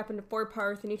divided up into 4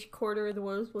 parts, and each quarter of the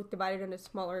woods was divided into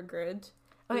smaller grids.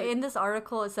 Okay, in this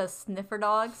article, it says sniffer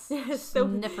dogs.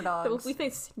 Sniffer dogs. So if we say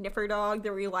sniffer dog,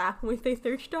 then we laugh when we say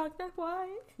search dog. That's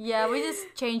why. Yeah, we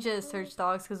just changed it to search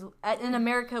dogs, because in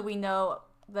America, we know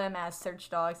them as search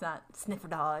dogs, not sniffer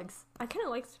dogs. I kind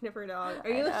of like sniffer dog. Are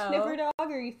you a sniffer dog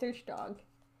or are you search dog?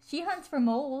 She hunts for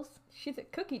moles. She's a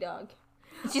cookie dog.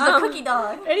 She's a cookie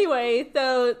dog. Anyway,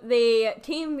 so the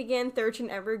team began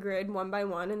searching every grid one by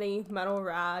one, and they used metal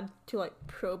rod to like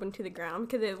probe into the ground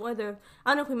because it was I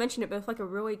don't know if we mentioned it, but it's like a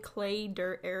really clay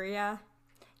dirt area.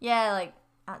 Yeah, like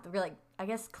really. I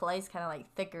guess clay's kind of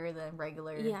like thicker than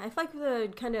regular. Yeah, it's like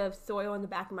the kind of soil in the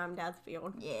back of mom and dad's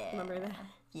field. Yeah. Remember that?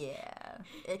 Yeah.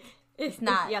 It's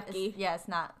not yucky. It's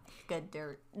not good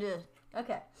dirt. Ugh.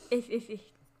 Okay. It's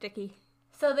sticky.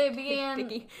 So they began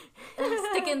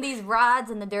sticking these rods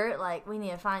in the dirt like, we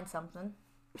need to find something.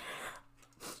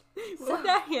 What's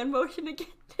that hand motion again?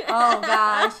 Oh,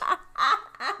 gosh.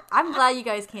 I'm glad you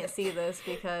guys can't see this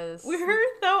because... We're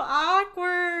so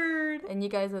awkward. and you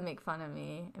guys would make fun of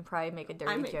me and probably make a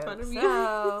dirty I make joke. fun of you.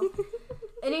 So,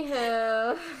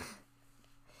 anywho,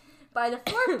 by the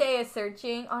 4th day of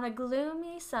searching on a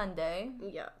gloomy Sunday,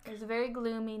 Yuck. it was very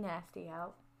gloomy, nasty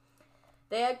out.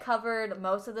 They had covered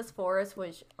most of this forest,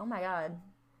 which, oh my god,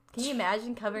 can you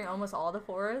imagine covering almost all the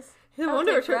forest? No That would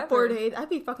wonder take it took 4 forever. days. I'd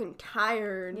be fucking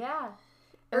tired. Yeah.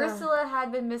 Ursula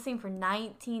had been missing for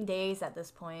 19 days at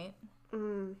this point.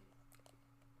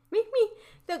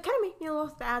 That kind of make me a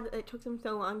little sad that it took them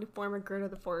so long to form a grid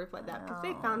of the forest like that, because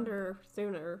they found her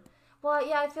sooner. Well,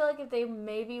 yeah, I feel like if they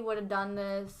maybe would have done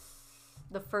this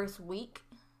the first week,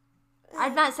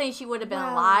 I'm not saying she would have been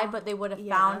alive, but they would have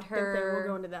found her. We'll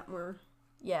go into that more.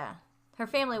 Yeah. Her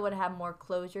family would have had more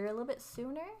closure a little bit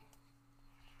sooner.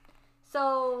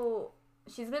 So,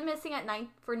 she's been missing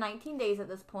for 19 days at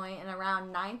this point, and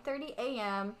around 9:30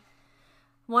 a.m.,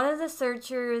 one of the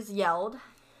searchers yelled.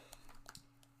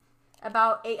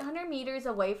 About 800 meters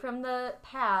away from the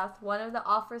path, one of the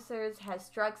officers had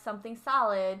struck something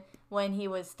solid when he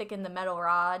was sticking the metal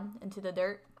rod into the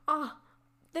dirt. Oh,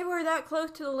 they were that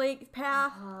close to the lake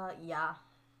path. Yeah.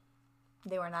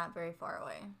 They were not very far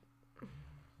away.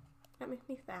 That makes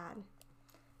me sad.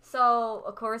 So,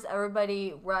 of course,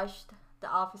 everybody rushed the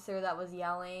officer that was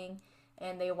yelling,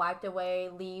 and they wiped away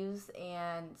leaves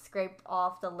and scraped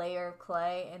off the layer of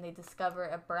clay, and they discovered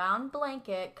a brown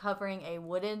blanket covering a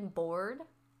wooden board.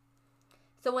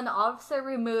 So when the officer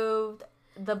removed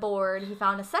the board, he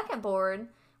found a second board,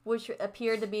 which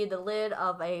appeared to be the lid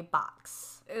of a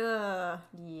box. Ugh.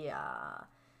 Yeah.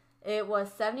 It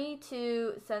was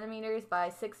 72 centimeters by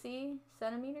 60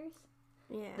 centimeters.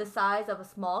 Yeah. The size of a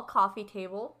small coffee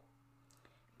table.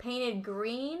 Painted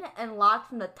green and locked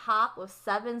from the top with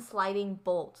 7 sliding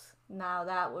bolts. Now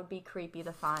that would be creepy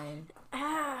to find.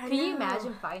 Can you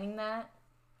imagine finding that?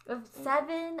 With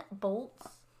 7 bolts?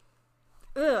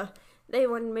 Ugh. They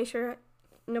wanted to make sure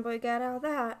nobody got out of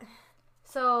that.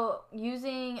 So,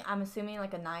 using, I'm assuming,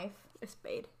 like a knife. A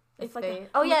spade. It's like like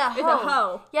oh yeah, it's a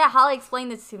hoe. Yeah, Holly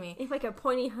explained this to me. It's like a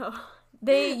pointy hoe.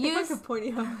 They It's use like a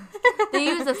pointy hoe. they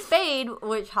use a spade,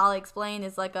 which Holly explained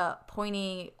is like a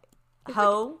pointy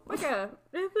hoe. It's a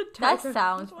That type of-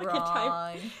 sounds like a type-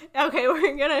 wrong. Okay,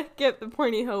 we're gonna get the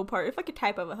pointy hoe part. It's like a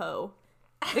type of a hoe.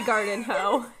 The garden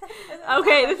hoe.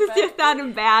 Okay, this is just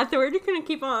sounding bad, so we're just gonna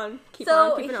keep on. Keep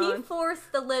So on, keep it he on.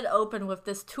 forced the lid open with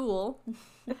this tool.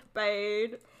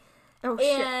 Spade. Oh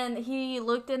shit. And he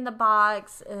looked in the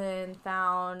box and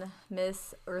found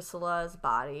Miss Ursula's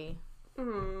body.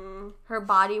 Her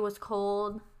body was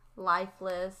cold,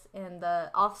 lifeless, and the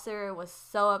officer was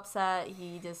so upset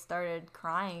he just started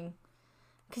crying.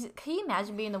 Can you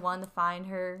imagine being the one to find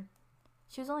her?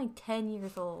 She was only 10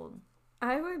 years old.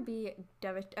 I would be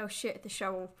devastated. Oh shit, the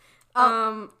shovel.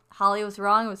 Holly was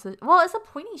wrong. It's a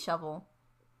pointy shovel.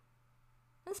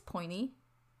 It's pointy.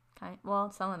 Well,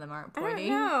 some of them aren't I pointy.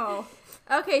 don't know.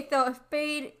 Okay, so a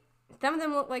spade. Some of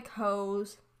them look like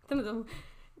hoes. Some of them.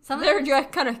 They're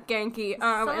just kind of ganky.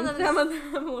 And some of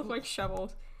them look like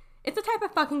shovels. It's a type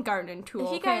of fucking garden tool.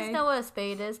 If you guys know what a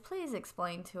spade is, please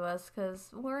explain to us,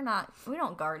 because we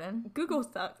don't garden. Google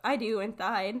sucks. I do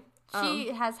inside. She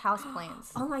has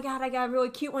houseplants. Oh my god, I got a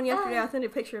really cute one yesterday. I'll send a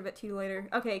picture of it to you later.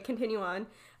 Okay, continue on.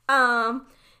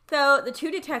 So the two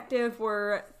detectives,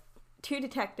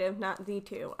 not the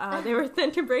two. They were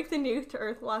sent to break the news to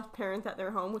Ursula's parents at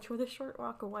their home, which was a short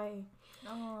walk away.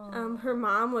 Her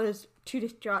mom was too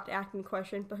distraught to ask any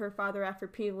questions, but her father asked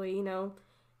repeatedly,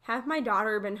 have my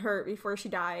daughter been hurt before she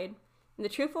died? And the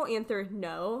truthful answer is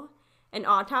no. An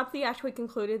autopsy actually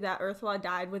concluded that Ursula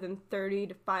died within 30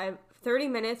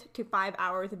 minutes to 5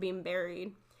 hours of being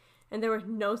buried. And there was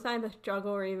no sign of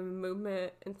struggle or even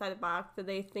movement inside the box, so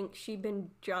they think she'd been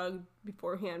drugged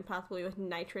beforehand, possibly with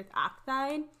nitrous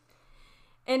oxide.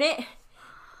 And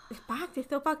this box is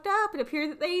so fucked up. It appears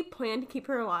that they planned to keep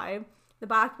her alive. The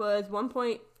box was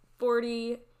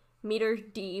 1.40 meters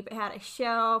deep. It had a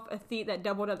shelf, a seat that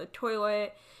doubled as a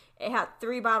toilet. It had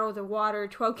 3 bottles of water,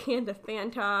 12 cans of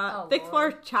Fanta, 6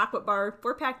 large chocolate bars,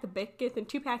 4 packs of biscuits, and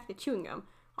 2 packs of chewing gum.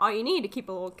 All you need to keep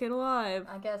a little kid alive.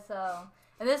 I guess so.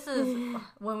 And this is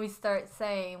when we start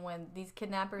saying when these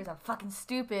kidnappers are fucking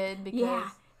stupid, because... Yeah.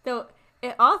 So,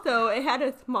 it had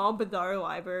a small, bizarre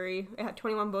library. It had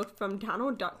 21 books from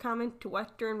Donald Duck comics to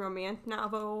Western romance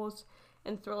novels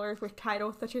and thrillers with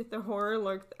titles such as The Horror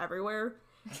Lurks Everywhere.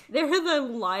 There was a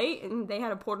light, and they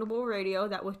had a portable radio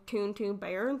that was tuned to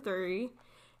Bayer 3.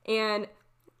 And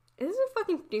this is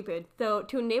fucking stupid. So,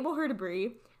 to enable her to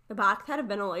breathe, the box had a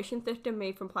ventilation system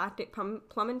made from plastic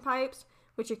plumbing pipes,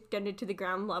 which extended to the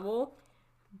ground level.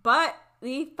 But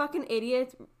these fucking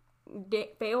idiots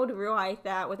failed to realize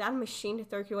that without a machine to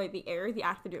circulate the air, the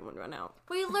oxygen would run out.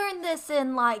 We learned this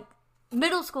in, like,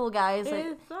 middle school, guys. Like,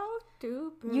 It's so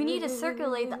stupid. you need to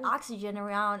circulate the oxygen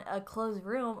around a closed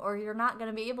room or you're not going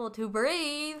to be able to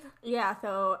breathe. Yeah,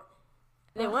 so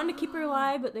they wanted to keep her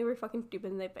alive, but they were fucking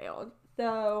stupid and they failed.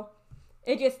 So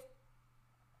it just...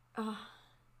 They're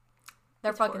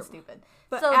It's fucking horrible. stupid.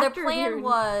 But So their after plan hearing-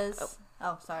 was...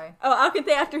 Oh, sorry. Oh, I could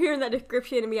say after hearing that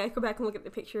description and me, I go back and look at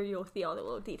the picture, you'll see all the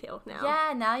little details now.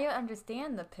 Yeah, now you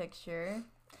understand the picture.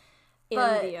 And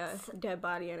but- the dead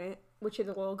body in it, which is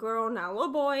a little girl, not a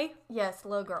little boy. Yes,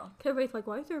 little girl. Everybody's like,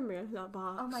 why is there a man in that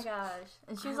box? Oh my gosh.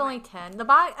 And she was only 10. The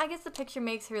box, I guess the picture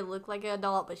makes her look like an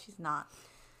adult, but she's not.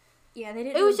 Yeah, they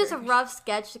didn't. It was just a rough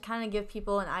sketch to kind of give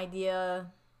people an idea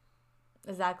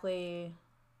exactly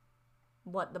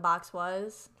what the box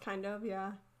was. Kind of,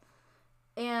 yeah.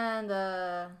 And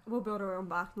We'll build our own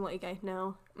box and let you guys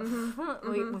know.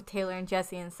 with Taylor and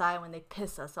Jesse inside when they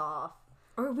piss us off.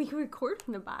 Or we could record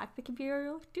from the box. It could be our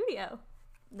real studio.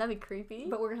 That'd be creepy.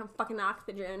 But we're gonna have fucking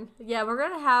oxygen. Yeah, we're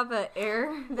gonna have an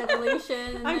air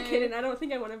ventilation. in I'm there. kidding. I don't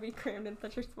think I want to be crammed in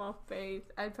such a small space.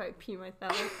 I'd probably pee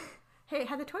myself. Hey, it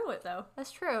has a toilet though.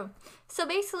 That's true. So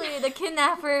basically, the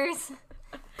kidnappers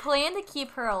planned to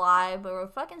keep her alive, but were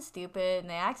fucking stupid, and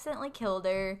they accidentally killed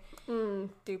her.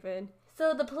 Stupid.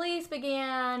 So the police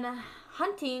began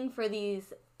hunting for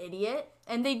these idiot,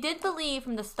 and they did believe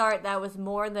from the start that it was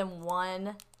more than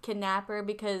one kidnapper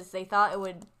because they thought it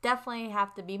would definitely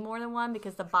have to be more than one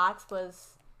because the box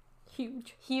was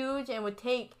huge and would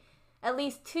take at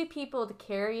least 2 people to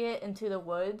carry it into the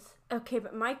woods. Okay,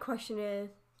 but my question is,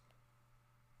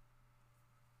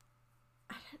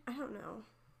 I don't know.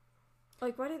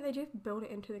 Like, why didn't they just build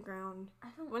it into the ground?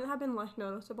 Wouldn't that have been less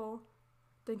noticeable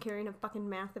than carrying a fucking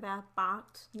massive ass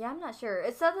box? Yeah, I'm not sure.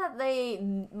 It said that they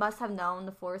must have known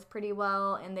the forest pretty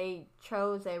well, and they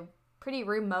chose a pretty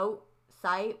remote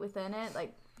site within it,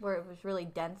 like where it was really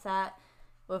dense at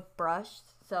with brush,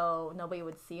 so nobody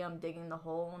would see them digging the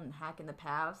hole and hacking the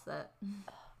paths. That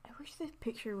I wish this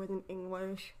picture was in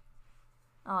English.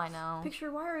 oh, I know.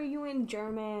 Picture, why are you in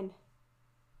German?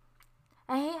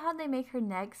 I hate how they make her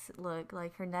necks look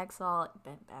like her neck's all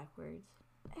bent backwards,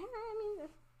 I mean,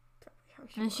 that's probably how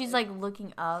she and she's was. like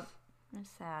looking up. It's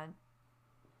sad.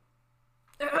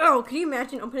 Oh, can you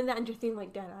imagine opening that and just seeing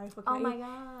like dead eyes? Oh my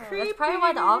god, that's probably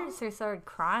why the officer started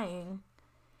crying.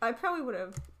 I probably would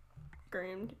have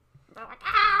screamed. I'm like,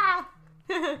 ah!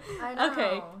 I know.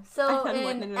 Okay. So I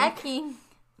found in one. Ecking,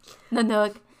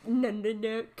 Nanook. No.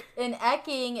 In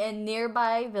Ecking and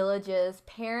nearby villages,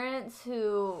 parents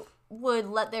who would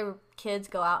let their kids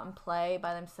go out and play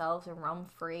by themselves and roam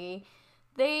free,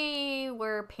 they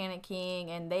were panicking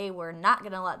and they were not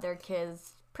going to let their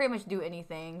kids pretty much do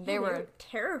anything. They were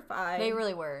terrified. They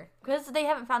really were. Because they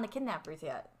haven't found the kidnappers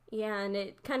yet. Yeah, and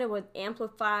it kind of was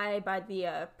amplified by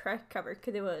the press coverage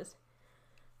because it was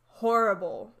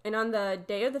horrible. And on the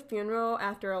day of the funeral,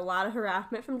 after a lot of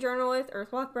harassment from journalists,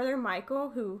 Ursula's brother Michael,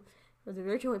 who was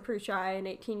originally pretty shy, an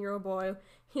 18-year-old boy,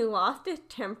 he lost his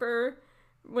temper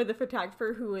with the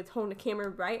photographer who was holding the camera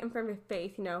right in front of his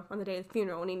face, you know, on the day of the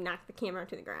funeral, when he knocked the camera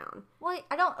to the ground. Well,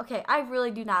 I really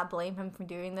do not blame him for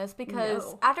doing this because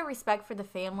No. out of respect for the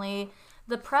family,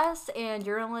 the press and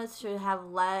journalists should have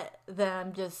let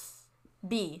them just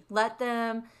be. Let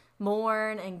them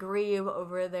mourn and grieve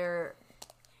over their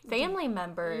family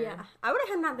member. Yeah. I would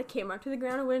have knocked the camera to the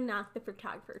ground. I would have knocked the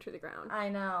photographer to the ground. I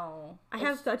know. I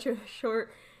have such a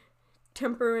short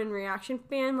temper and reaction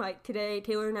span. Like today,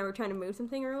 Taylor and I were trying to move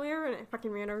something earlier, and I fucking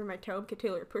ran over my toe because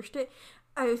Taylor pushed it.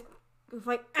 I was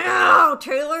like, "Ow,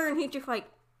 Taylor!" And he just like,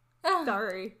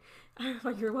 "Sorry." I was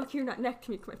like, "You're lucky you're not next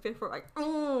to me." Because my fist were like,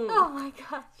 Oh my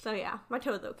gosh. So yeah, my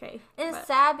toe's okay. It's but-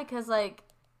 sad because, like,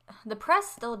 the press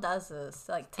still does this.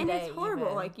 Like, and today. it's horrible.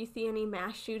 even. Like you see any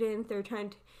mass shootings, they're trying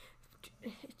to.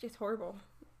 It's just horrible.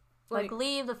 Like,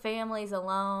 leave the families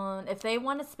alone. If they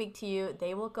want to speak to you,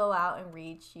 they will go out and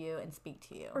reach you and speak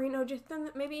to you. Or, you know, just send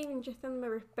them, maybe even just send them a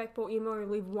respectful email or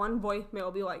leave one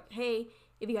voicemail. Be like, hey,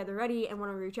 if you guys are ready and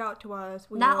want to reach out to us.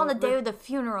 Not on the day of the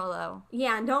funeral, though.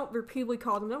 Yeah, and don't repeatedly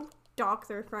call them. Don't dock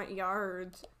their front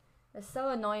yards. It's so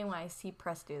annoying when I see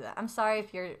press do that. I'm sorry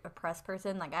if you're a press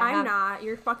person. Like, I'm not.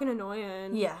 You're fucking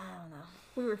annoying. Yeah, I don't know.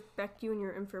 We respect you and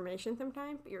your information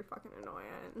sometimes, but you're fucking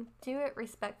annoying. Do it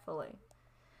respectfully.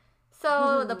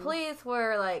 So the police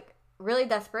were like really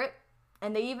desperate,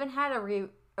 and they even had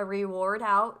a reward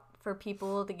out for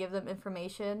people to give them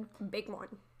information. Big one.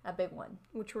 A big one.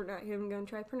 Which we're not even going to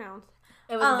try to pronounce.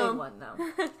 It was a big one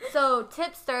though. So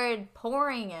tips started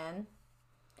pouring in.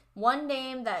 One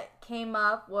name that came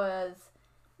up was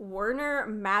Werner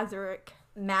Masaryk.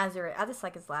 Masaryk. I just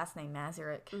like his last name,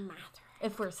 Masaryk.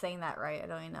 If we're saying that right, I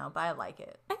don't even know, but I like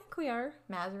it. I think we are.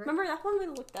 Masaryk. Remember that one we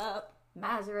looked up?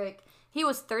 Masaryk. He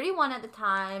was 31 at the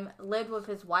time, lived with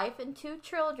his wife and 2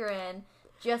 children,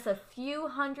 just a few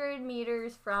hundred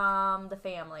meters from the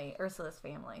family, Ursula's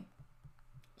family.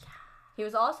 He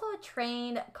was also a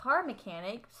trained car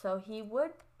mechanic, so he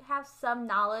would have some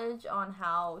knowledge on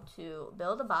how to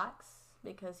build a box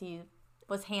because he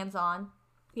was hands-on.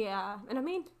 Yeah, and I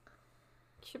mean,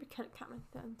 should be kind of common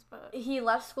sense, but He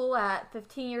left school at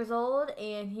 15 years old,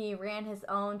 and he ran his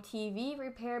own TV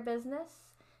repair business.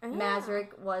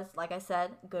 Masaryk was, like I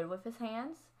said, good with his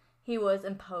hands. He was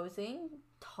imposing,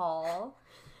 tall.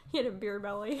 he had a beer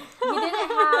belly. He didn't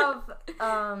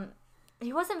have,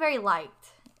 he wasn't very liked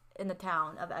in the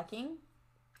town of Ecking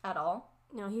at all.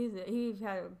 No, he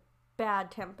had a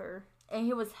bad temper. And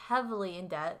he was heavily in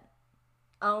debt.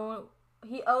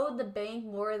 He owed the bank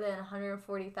more than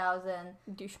 140,000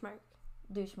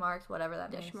 Deutschmarks, whatever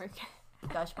that means.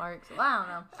 Deutschmarks. Well, I don't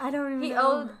know. I don't even know. He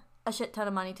owed a shit ton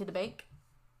of money to the bank.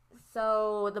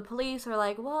 So the police were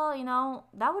like, well, you know,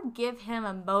 that would give him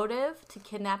a motive to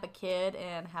kidnap a kid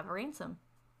and have a ransom.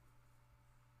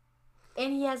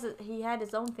 And he had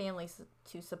his own family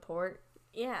to support.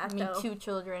 Yeah, I mean, 2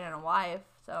 children and a wife.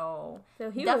 So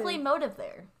he definitely motive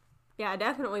there. Yeah,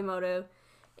 definitely motive.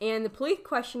 And the police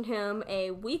questioned him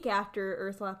a week after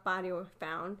Ursula's body was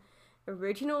found.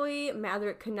 Originally,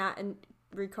 Masaryk could not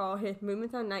recall his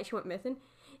movements on the night she went missing.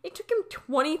 It took him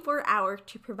 24 hours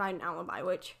to provide an alibi,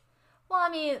 which... Well, I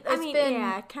mean, it's been...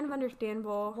 yeah, kind of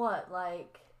understandable. What,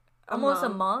 like... Almost a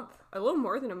month? A little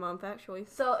more than a month, actually.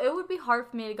 So it would be hard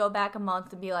for me to go back a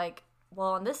month and be like,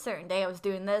 well, on this certain day I was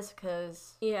doing this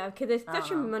because... Yeah, because it's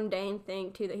such a mundane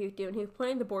thing, too, that he was doing. He was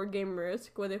playing the board game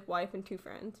Risk with his wife and 2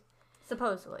 friends.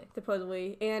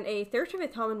 Supposedly. And a search of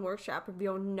his home and workshop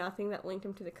revealed nothing that linked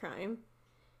him to the crime.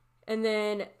 And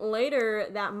then later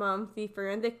that month, the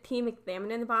forensic team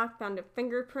examining the box found a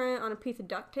fingerprint on a piece of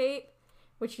duct tape,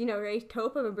 which, you know, raised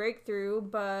hope of a breakthrough,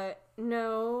 but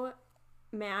no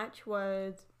match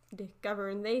was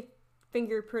discovered. And they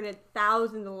fingerprinted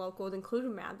thousands of locals,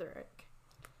 including Masaryk.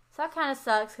 So that kind of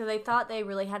sucks because they thought they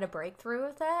really had a breakthrough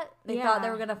with that. They thought they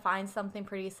were going to find something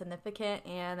pretty significant,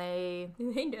 and they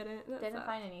didn't. Didn't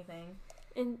find anything.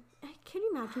 And can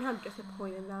you imagine how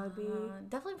disappointed that would be?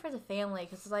 Definitely for the family,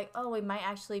 because it's like, oh, we might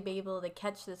actually be able to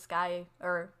catch this guy,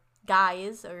 or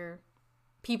guys, or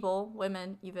people,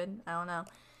 women even, I don't know.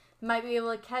 Might be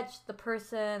able to catch the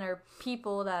person or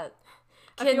people that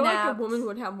kidnapped. I feel like a woman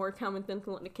would have more common sense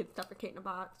than letting a kid suffocate in a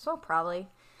box. So probably.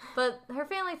 But her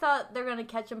family thought they were going to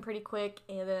catch him pretty quick,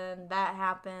 and then that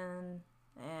happened,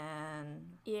 and...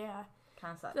 Yeah.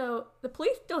 Kind of sucked. So, the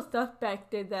police still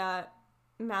suspected that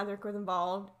Masaryk was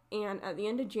involved, and at the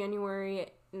end of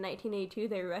January 1982,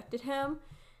 they arrested him,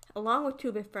 along with 2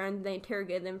 of his friends. They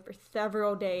interrogated them for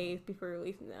several days before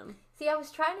releasing them. See, I was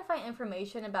trying to find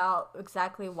information about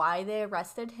exactly why they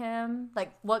arrested him,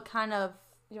 like, what kind of...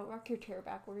 You don't rock your chair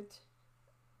backwards.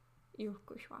 You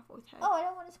squish Waffle's head. Oh, I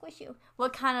don't want to squish you.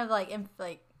 What kind of, like,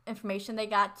 information they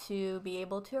got to be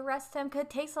able to arrest him? Because it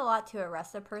takes a lot to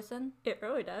arrest a person. It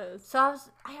really does. So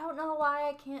I don't know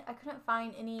why I couldn't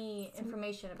find any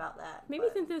information about that. Maybe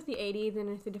since it was the 80s and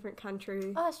it's a different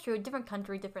country. Oh, that's true. Different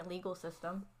country, different legal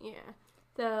system. Yeah.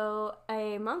 So,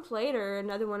 a month later,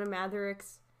 another one of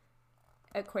Masaryk's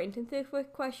acquaintances was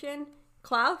questioned.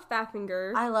 Klaus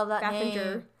Pfaffinger. I love that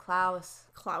name. Klaus.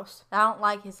 I don't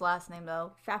like his last name,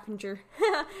 though. Pfaffinger.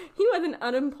 He was an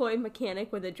unemployed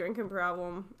mechanic with a drinking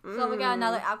problem. So we got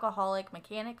another alcoholic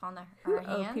mechanic on our hands.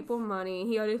 Owed people money.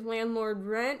 He owed his landlord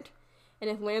rent, and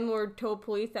his landlord told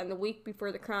police that in the week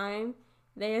before the crime,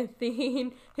 they had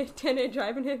seen his tenant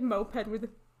driving his moped with a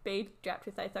spade strapped to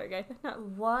his side. Sorry, guys. That's not...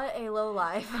 What a low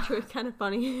life. Actually, it's kind of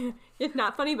funny. It's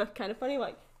not funny, but kind of funny.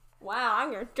 Like, wow, I'm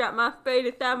going to strap my spade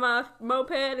inside my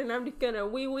moped, and I'm just going to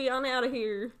wee on out of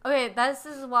here. Okay, this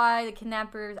is why the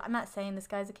kidnappers... I'm not saying this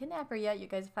guy's a kidnapper yet. You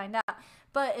guys find out.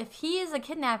 But if he is a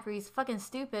kidnapper, he's fucking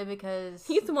stupid because...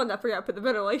 He's the one that forgot to put the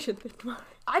ventilation system on.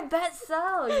 I bet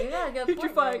so. You got a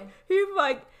good point. He's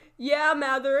like, yeah,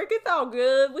 Masaryk, it's all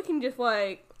good. We can just,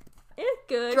 like... It's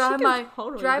good.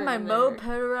 Drive my moped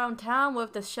around town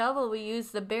with the shovel we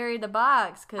used to bury the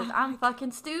box because I'm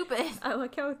fucking stupid. I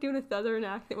like how I was doing a southern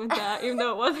accent with that, even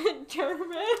though it wasn't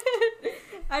German.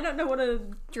 I don't know what a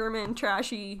German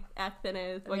trashy accent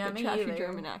is. Like a trashy either.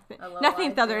 German accent.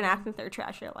 Nothing southern accents are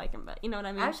trashy. I like them, but you know what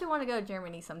I mean? I actually want to go to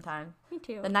Germany sometime. Me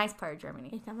too. The nice part of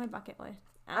Germany. It's on my bucket list.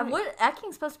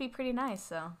 Ecking's supposed to be pretty nice,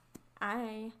 so.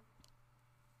 I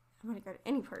want to go to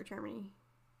any part of Germany.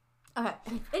 Okay.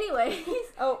 Anyways.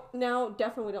 Oh, now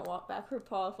definitely don't walk back. Her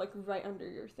paw's like right under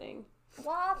your thing.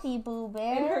 Floppy Boo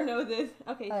And her Bear. noses.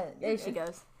 Okay. There she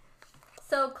goes.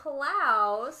 So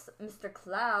Klaus, Mr.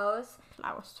 Klaus,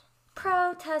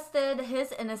 protested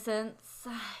his innocence.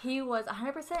 He was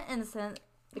 100% innocent,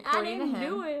 I according to didn't him.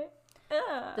 do it.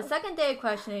 Ugh. The second day of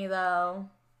questioning, though,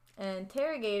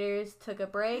 interrogators took a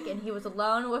break, and he was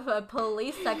alone with a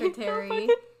police secretary. So fucking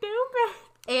stupid.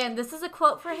 And this is a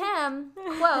quote for him.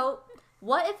 Quote,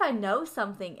 "What if I know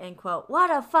something?" End quote. What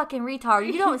a fucking retard.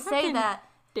 You don't say Fucking that.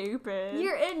 Stupid.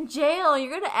 You're in jail. You're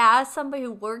going to ask somebody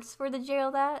who works for the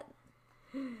jail that?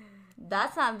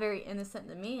 That's not very innocent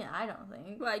to me, I don't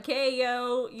think. Like, hey,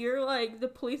 yo, you're like, the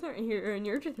police aren't here, and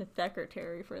you're just a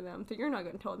secretary for them, so you're not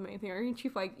going to tell them anything, are you?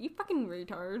 Chief, like, you fucking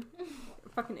retard.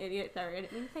 Fucking idiot. Sorry, I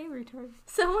didn't mean to say retard.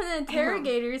 So when the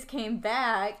interrogators came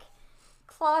back,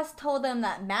 Klaus told them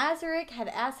that Masaryk had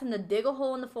asked him to dig a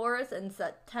hole in the forest in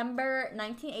September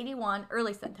 1981,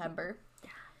 early September,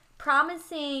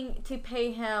 promising to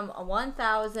pay him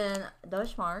 1,000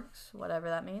 Deutschmarks, whatever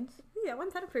that means, Yeah,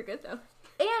 one sounded pretty good, though.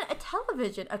 and a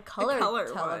television, a color color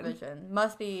television.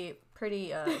 Must be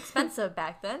pretty expensive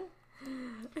back then.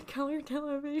 A color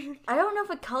television. I don't know if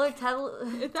a color Is that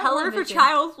word television. for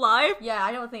child's life? Yeah,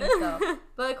 I don't think so.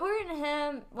 But according to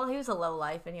him, well, he was a low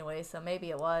life anyway, so maybe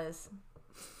it was.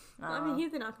 I mean,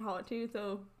 he's an alcoholic, too,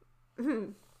 so...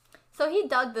 So he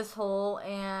dug this hole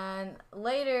and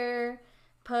later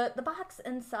put the box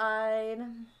inside.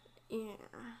 Yeah.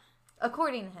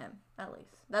 According to him, at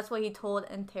least. That's what he told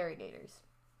interrogators.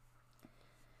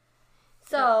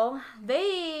 So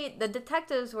the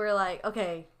detectives were like,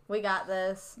 okay, we got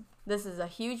this. This is a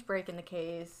huge break in the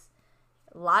case.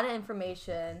 A lot of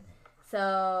information.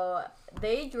 So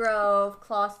they drove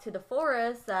Klaus to the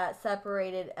forest that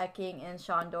separated Ecking and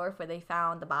Schondorf, where they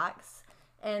found the box.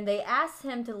 And they asked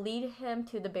him to lead him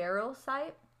to the burial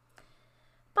site.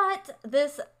 But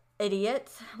this idiot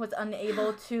was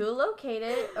unable to locate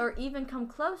it or even come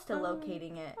close to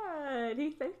locating it. God,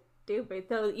 he's so stupid.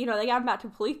 So, you know, they got him back to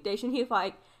the police station. He's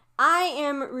like, I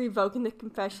am revoking the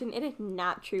confession. It is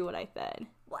not true what I said.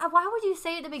 Why would you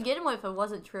say it to begin with if it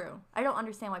wasn't true? I don't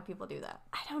understand why people do that.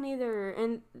 I don't either.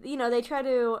 And, you know, they try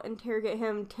to interrogate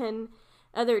him 10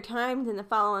 other times in the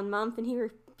following month, and he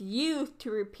refused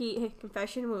to repeat his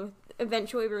confession, was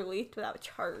eventually released without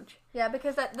charge. Yeah,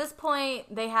 because at this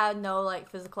point, they had no, like,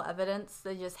 physical evidence.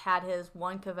 They just had his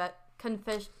one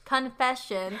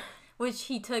confession, which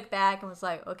he took back and was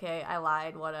like, okay, I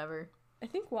lied, whatever. I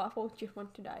think Waffle just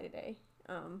wants to die today.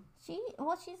 She's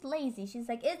lazy. She's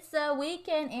like, it's a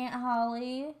weekend, Aunt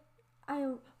Holly.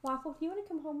 Waffle, do you want to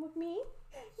come home with me?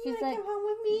 She's like, come home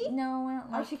with me? no, I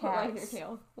don't like She put right in her cats.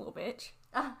 tail. Little bitch.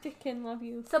 Ah. Just kidding, love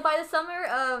you. So by the summer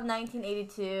of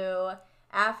 1982,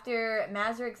 after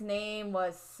Masaryk's name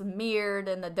was smeared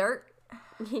in the dirt,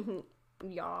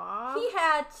 Yeah.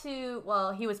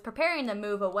 he was preparing to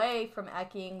move away from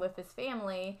Ecking with his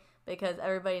family because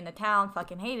everybody in the town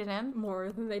fucking hated him.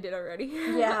 More than they did already.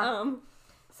 Yeah.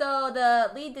 So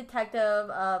the lead detective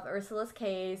of Ursula's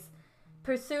case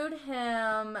pursued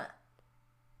him.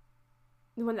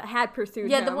 The one that had pursued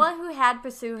him. Yeah, the one who had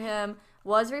pursued him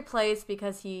was replaced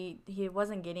because he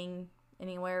wasn't getting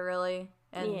anywhere really.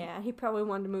 And yeah, he probably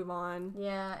wanted to move on.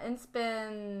 yeah, and it's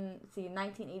been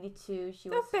 1982. She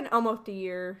was. It's been almost a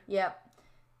year. Yep.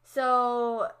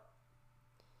 So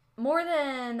more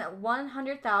than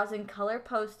 100,000 color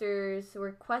posters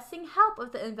requesting help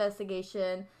with the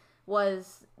investigation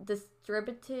was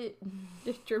distributed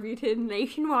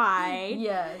nationwide.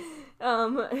 Yes.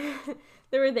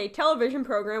 There was a television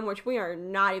program, which we are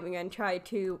not even going to try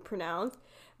to pronounce,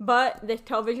 but this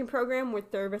television program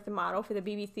would serve as a model for the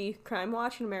BBC Crime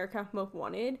Watch and America's Most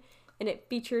Wanted, and it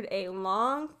featured a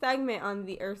long segment on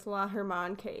the Ursula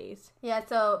Herrmann case. Yeah,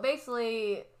 so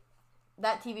basically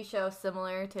that TV show is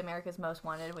similar to America's Most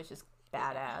Wanted, which is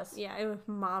badass. Yeah, it was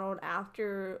modeled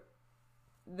after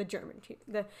the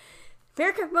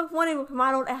America's Most Wanted was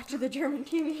modeled after the German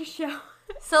TV show.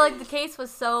 So, like, the case was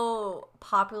so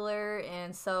popular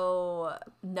and so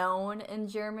known in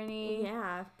Germany.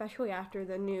 Yeah, especially after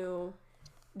the new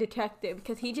detective,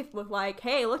 because he just was like,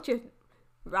 hey, let's just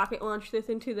rocket launch this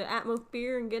into the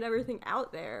atmosphere and get everything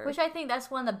out there. Which I think that's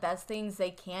one of the best things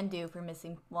they can do for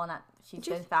missing, well, not she's Just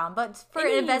been found, but for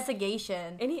any-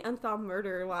 investigation. Any unsolved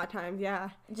murder, a lot of times, yeah.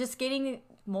 Just getting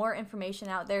more information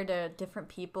out there to different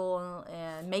people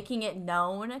and making it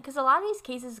known, because a lot of these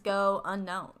cases go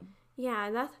unknown. Yeah,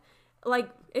 and that's, like,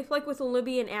 it's like with the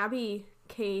Libby and Abby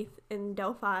case in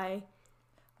Delphi.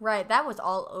 Right, that was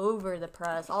all over the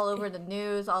press, all over the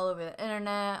news, all over the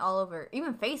internet, all over,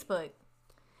 even Facebook.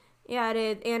 Yeah, it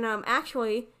is. And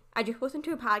actually, I just listened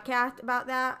to a podcast about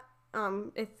that.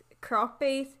 It's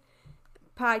Crawlspace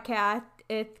podcast.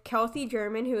 It's Kelsey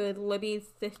German, who is Libby's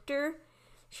sister.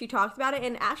 She talks about it,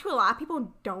 and actually a lot of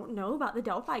people don't know about the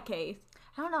Delphi case.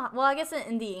 I don't know. Well, I guess in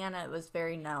Indiana it was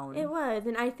very known. It was,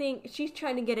 and I think she's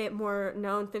trying to get it more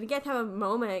known. So if you guys have a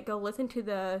moment, go listen to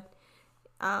the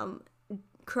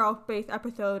crawl-based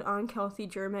episode on Kelsey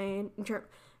German.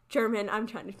 I'm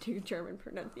trying to do German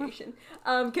pronunciation.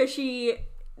 Because they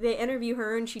interview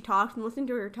her and she talks, and listen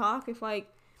to her talk. It's like,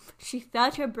 she's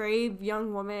such a brave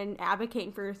young woman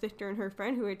advocating for her sister and her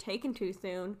friend who were taken too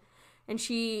soon. And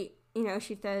she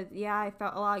says, yeah, I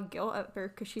felt a lot of guilt at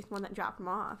first because she's the one that dropped them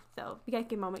off. So if you guys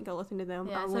get a moment, go listen to them.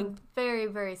 Yeah, it's a very,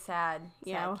 very sad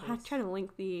I'll case. try to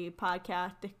link the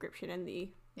podcast description in the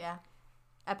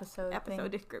episode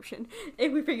description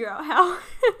if we figure out how.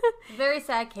 Very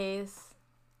sad case.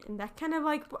 And that's kind of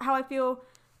like how I feel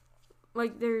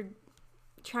like they're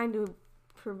trying to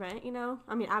prevent,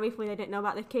 I mean, obviously they didn't know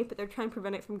about the case, but they're trying to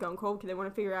prevent it from going cold because they want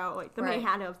to figure out, like, somebody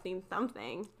had to have seen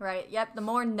something. Right, yep. The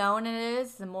more known it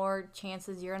is, the more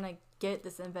chances you're going to get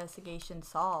this investigation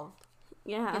solved.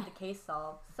 Yeah. Get the case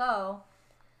solved. So,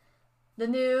 the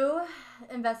new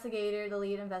investigator, the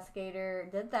lead investigator,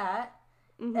 did that.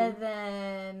 Mm-hmm. And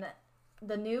then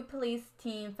the new police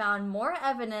team found more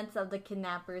evidence of the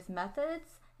kidnappers' methods,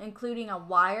 including a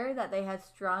wire that they had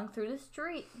strung through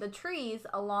the trees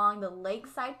along the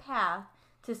lakeside path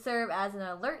to serve as an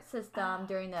alert system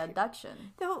during the abduction.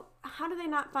 So, how did they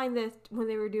not find this when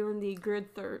they were doing the grid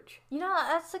search?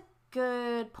 That's a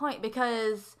good point,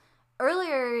 because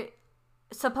earlier,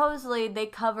 supposedly, they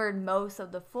covered most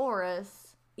of the forest.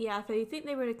 Yeah, so you think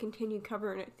they would have continued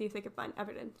covering it, see if they could find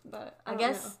evidence, but I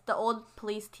guess know. The old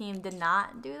police team did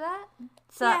not do that.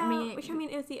 So, yeah, which,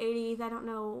 it's the 80s, I don't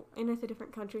know, and it's a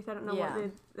different country, so I don't know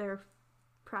what their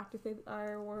practices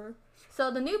were. So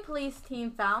the new police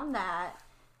team found that,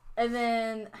 and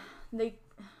then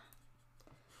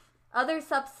other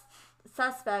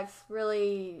suspects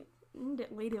really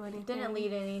didn't lead to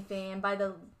anything. And by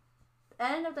the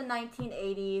end of the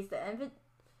 1980s, the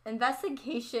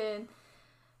investigation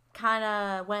kind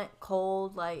of went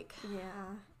cold,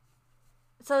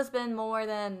 so it's been more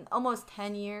than almost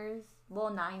 10 years,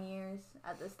 9 years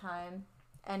at this time,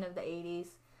 end of the 80s,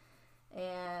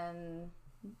 and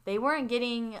they weren't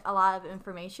getting a lot of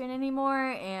information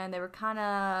anymore, and they were kind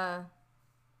of,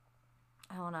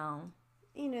 I don't know.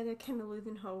 They're kind of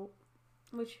losing hope,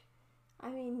 which,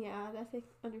 that's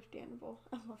understandable.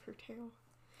 I love her tale.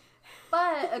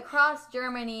 But across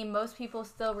Germany, most people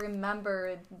still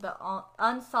remember the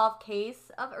unsolved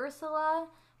case of Ursula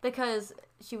because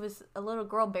she was a little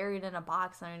girl buried in a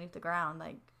box underneath the ground.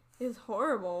 It was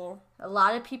horrible. A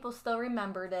lot of people still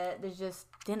remembered it. They just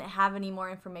didn't have any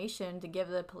more information to give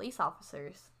the police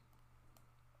officers.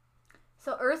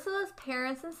 So Ursula's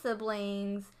parents and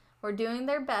siblings were doing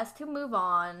their best to move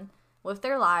on with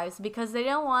their lives because they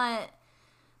don't want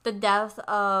the death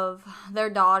of their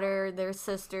daughter, their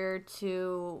sister,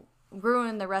 to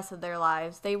ruin the rest of their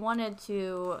lives. They wanted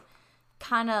to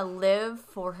kind of live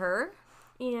for her.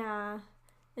 Yeah.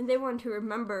 And they wanted to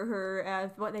remember her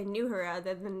as what they knew her as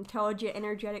an intelligent,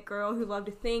 energetic girl who loved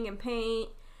to sing and paint.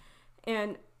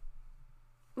 And,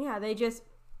 yeah, they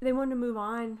wanted to move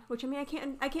on. Which, I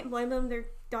can't blame them. Their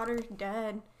daughter's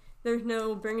dead. There's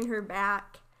no bringing her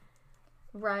back.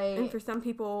 Right. And for some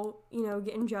people,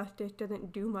 getting justice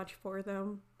doesn't do much for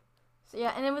them. So,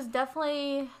 yeah, and it was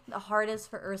definitely the hardest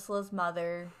for Ursula's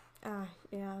mother.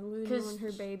 Losing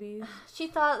her babies. She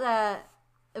thought that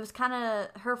it was kind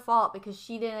of her fault because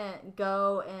she didn't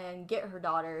go and get her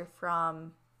daughter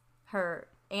from her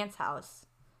aunt's house.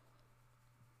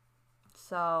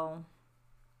 So,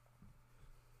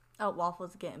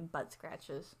 Waffle's getting butt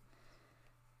scratches.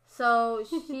 So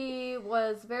she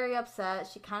was very upset.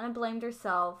 She kind of blamed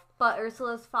herself. But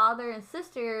Ursula's father and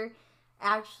sister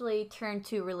actually turned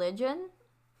to religion.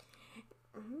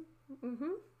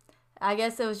 Mm-hmm. I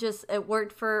guess it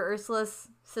worked for Ursula's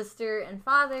sister and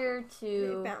father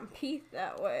to... They found peace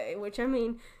that way. Which,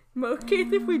 most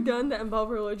cases if we've done that involve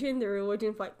religion, the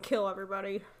religion's kill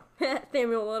everybody.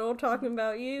 Samuel Little talking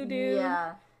about you, dude.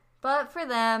 Yeah. But for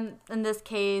them, in this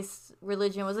case,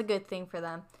 religion was a good thing for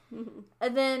them. Mm-hmm.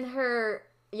 And then her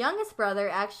youngest brother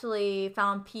actually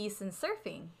found peace in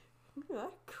surfing. Ooh,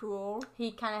 that's cool. He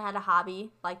kind of had a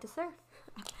hobby, like to surf.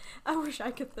 I wish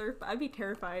I could surf. I'd be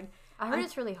terrified. I heard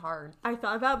it's really hard. I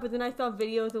thought about it, but then I saw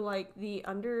videos of the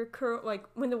under curl,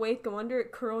 when the waves go under,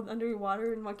 it curled under your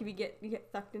water, and if you get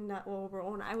sucked in that little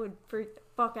roll, and I would freak the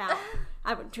fuck out.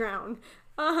 I would drown.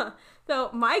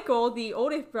 So Michael, the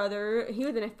oldest brother, he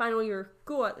was in his final year of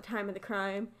school at the time of the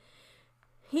crime.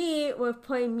 He was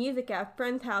playing music at a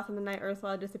friend's house on the night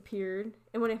Ursula disappeared.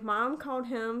 And when his mom called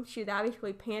him, she was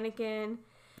obviously panicking.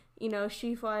 you know,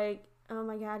 she's like, oh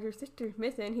my God, your sister's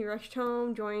missing. He rushed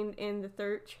home, joined in the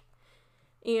search,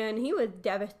 and he was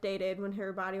devastated when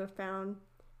her body was found.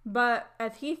 But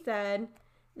as he said,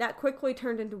 that quickly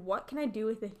turned into, what can I do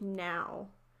with this now?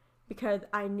 Because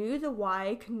I knew the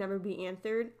why could never be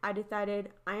answered. I decided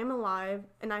I am alive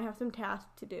and I have some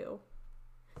tasks to do.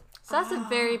 So that's a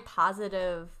very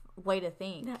positive way to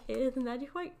think. That is, and that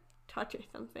just like touches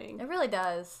something. It really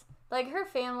does. Like her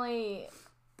family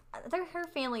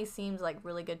seems like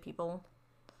really good people.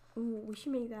 Ooh, we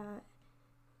should make that.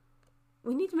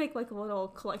 We need to make like a little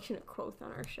collection of quotes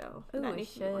on our show. Ooh, That we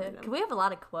needs to be one of should. them. 'Cause we have a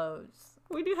lot of quotes.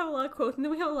 We do have a lot of quotes, and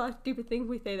then we have a lot of stupid things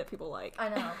we say that people like. I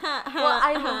know. Well,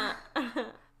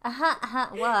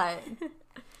 what?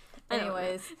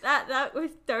 Anyways, that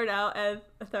would start out as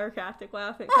a sarcastic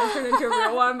laugh. It can turn into a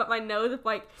real one, but my nose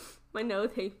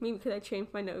hates me because I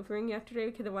changed my nose ring yesterday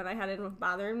because the one I had in was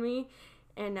bothering me,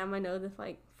 and now my nose is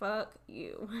like, fuck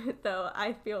you. So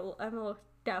I feel I'm a little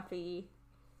stuffy.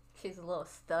 she's a little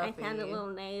stuffy. I sound a little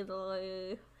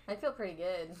nasally. I feel pretty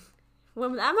good. Well,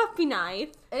 that must be nice.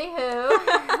 Anywho,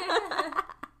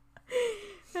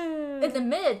 in the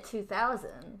mid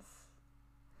 2000s,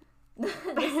 the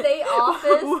state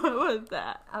office. What was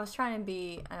that? I was trying to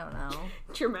be, I don't know.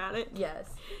 Dramatic.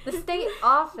 Yes. The state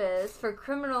office for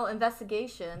criminal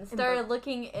investigation started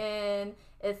looking in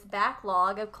its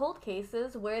backlog of cold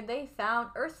cases where they found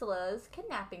Ursula's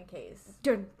kidnapping case.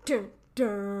 Dun, dun,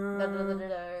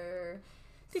 dun.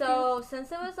 So,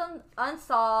 since it was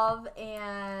unsolved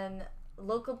and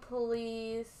local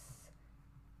police,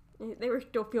 They were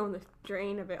still feeling the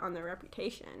strain of it on their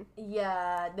reputation.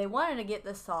 yeah, they wanted to get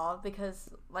this solved because,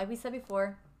 like we said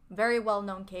before, very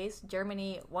well-known case.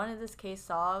 Germany wanted this case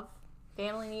solved.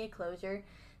 Family needed closure.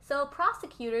 So,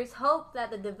 prosecutors hoped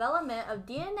that the development of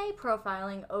DNA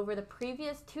profiling over the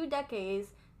previous 2 decades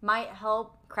might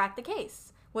help crack the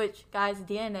case. Which, guys,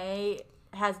 DNA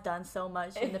has done so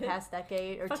much in the past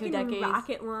decade or 2 Fucking decades.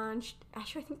 rocket launched.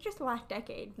 Actually, I think just the last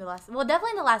decade Definitely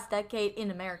in the last decade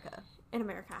in America. in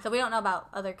America. So we don't know about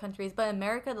other countries, but in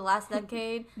America, the last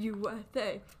decade,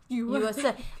 USA.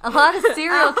 a lot of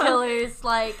serial killers.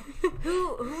 Like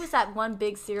who was that one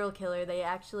big serial killer they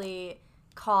actually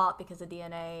caught because of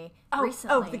DNA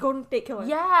recently? Oh, the Golden State Killer.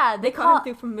 Yeah, They caught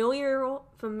him through familial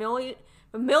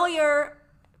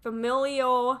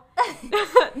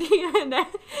DNA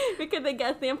because they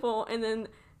got a sample and then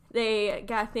they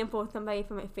got a sample of somebody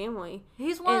from my family.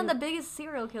 He's one of the biggest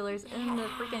serial killers in the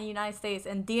freaking United States,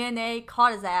 and DNA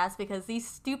caught his ass because these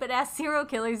stupid ass serial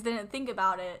killers didn't think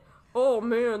about it. Oh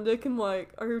man, they can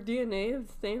like, our DNA is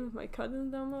the same as my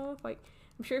cousin's almost. Like,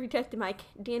 I'm sure if you tested my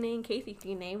DNA and Casey's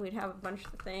DNA, we'd have a bunch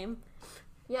of the same.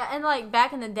 Yeah, and like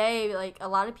back in the day, like a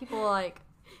lot of people like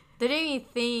they didn't even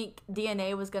think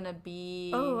DNA was gonna be.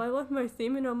 Oh, I left my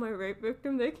semen on my rape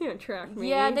victim. They can't track me.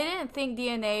 Yeah, they didn't think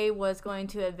DNA was going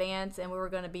to advance and we were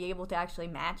going to be able to actually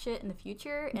match it in the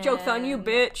future. Joke's on you, And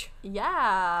bitch.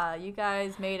 Yeah, you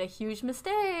guys made a huge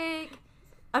mistake.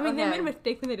 I mean, they Okay. made a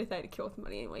mistake when they decided to kill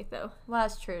somebody anyway, though. Well,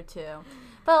 that's true too.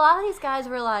 But a lot of these guys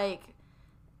were like,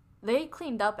 they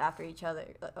cleaned up after each other.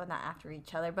 Well, not after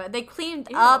each other, but they cleaned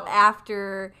up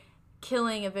after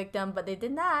killing a victim, but they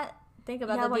did not think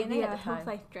about the like DNA at the time.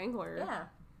 Homicide Strangler. Yeah.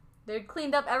 They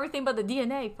cleaned up everything but the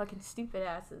DNA. Fucking stupid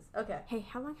asses. Okay. Hey,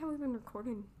 how long have we been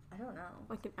recording? I don't know.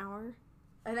 Like an hour?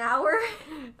 An hour?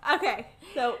 Okay,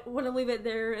 so we're gonna leave it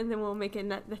there, and then we'll make it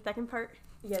the second part.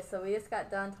 Yes, so we just got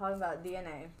done talking about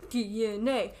DNA.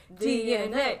 DNA.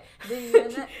 DNA.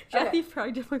 Jesse's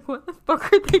probably just like, what the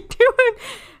fuck are they doing?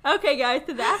 Okay, guys,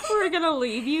 so that's where we're gonna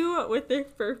leave you with the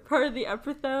first part of the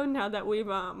episode. Now that we've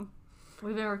been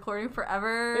recording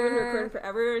forever. We've been recording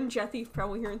forever, and Jesse's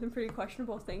probably hearing some pretty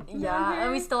questionable things. Yeah,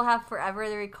 and we still have forever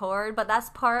to record, but that's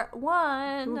part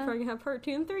 1. We're probably gonna have part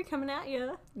 2 and 3 coming at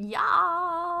you.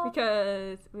 Yeah.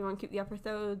 Because we want to keep the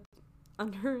episodes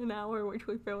under an hour, which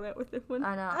we failed at with this one.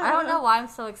 I know. I don't know why I'm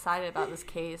so excited about this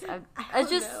case. I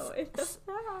just know. It's so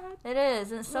sad. It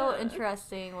is. And it's so Yeah.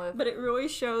 interesting with. But it really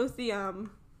shows the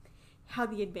how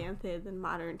the advances in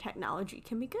modern technology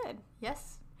can be good.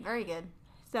 Yes, very good.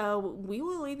 So we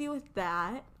will leave you with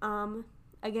that.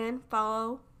 Again,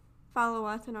 follow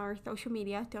us on our social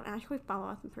media. Don't actually follow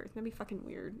us in person. That'd be fucking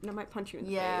weird. And I might punch you in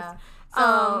the face.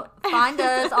 So find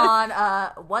us on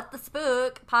What the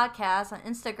Spook podcast on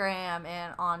Instagram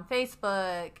and on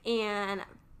Facebook. And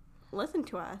listen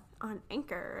to us on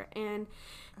Anchor and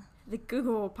the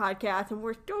Google podcast. And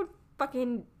we're still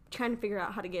fucking trying to figure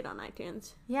out how to get on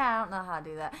iTunes. Yeah, I don't know how to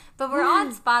do that. But we're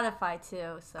on Spotify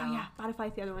too. So Oh yeah,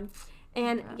 Spotify's the other one.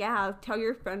 And yeah, tell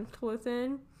your friends to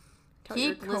listen. Tell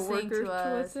keep your listening coworkers to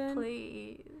us, listen.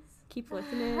 please. Keep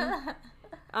listening.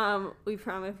 We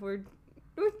promise we're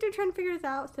trying to figure this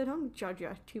out, so don't judge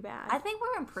us too bad. I think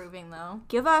we're improving, though.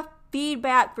 Give us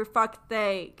feedback, for fuck's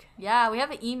sake. Yeah, we have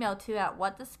an email, too, at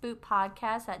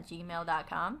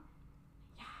whatthespookpodcast@gmail.com.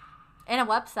 Yeah. And a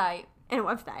website.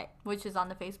 Which is on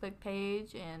the Facebook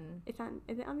page, and... Is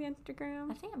it on the Instagram?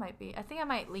 I think it might be. I think I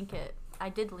might link it. I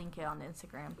did link it on the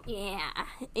Instagram. Yeah.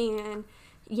 And,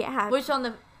 yeah. Which on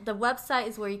the website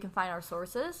is where you can find our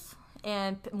sources.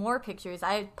 And more pictures.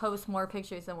 I post more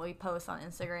pictures than what we post on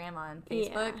Instagram, on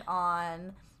Facebook,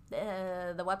 on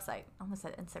the website. I almost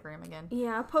said Instagram again.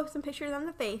 Yeah, I'll post some pictures on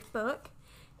the Facebook.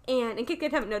 And in case you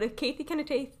guys haven't noticed, Casey kind of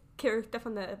takes care of stuff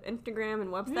on the Instagram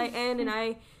and website and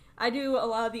I do a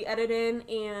lot of the editing,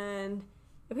 and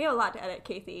if we have a lot to edit,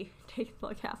 Casey takes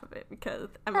like half of it because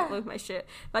I'm not lose my shit.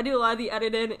 But I do a lot of the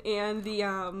editing and the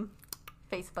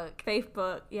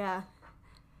Facebook, yeah.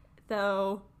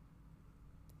 So...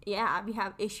 yeah, if you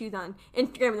have issues on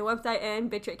Instagram and the website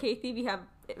and bitch at Casey, if you have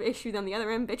issues on the other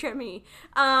end, bitch at me.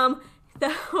 Or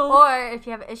if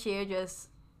you have an issue, just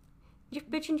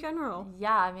bitch in general.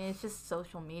 Yeah, I mean, it's just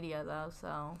social media, though,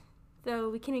 so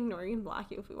we can ignore you and block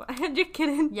you if we want. Just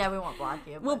kidding. Yeah, we won't block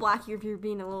you. We'll block you if you're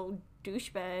being a little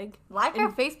douchebag. Like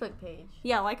our Facebook page.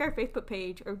 Yeah, like our Facebook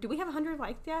page. Or do we have 100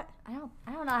 likes yet? I don't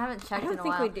know. I haven't checked in a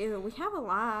while. I don't think we do. We have a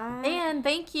lot. And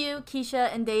thank you,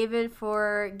 Keisha and David,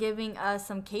 for giving us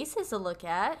some cases to look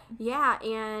at. Yeah,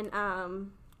 and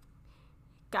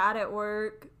God at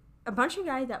work. A bunch of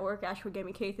guys at work actually gave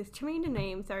me cases. Too many to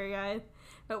name. Sorry, guys.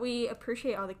 But we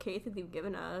appreciate all the cases you've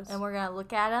given us. And we're going to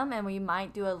look at them, and we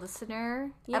might do a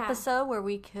listener episode where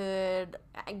we could...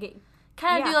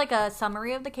 kind of do like a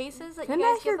summary of the cases that you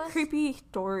guys give us. Creepy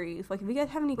stories. Like, if you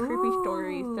guys have any creepy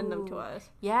stories, send them to us.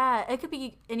 Yeah, it could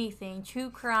be anything. True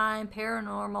crime,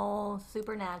 paranormal,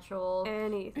 supernatural.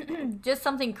 Anything. Just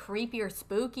something creepy or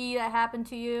spooky that happened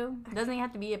to you. It doesn't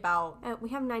have to be about...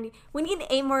 we have 90. We need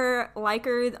 8 more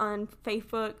likers on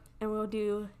Facebook, and we'll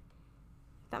do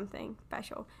something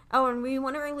special. Oh, and we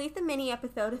want to release a mini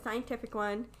episode, a scientific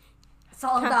one. It's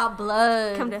all about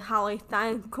blood. Come to Holly's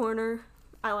Science Corner.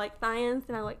 I like science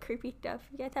and I like creepy stuff.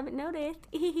 You guys haven't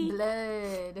noticed.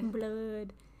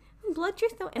 Blood. Blood's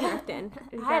just so interesting.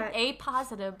 I have A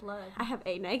positive blood. I have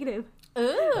A negative.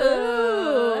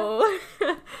 Ooh.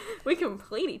 We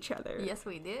complete each other. Yes,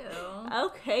 we do.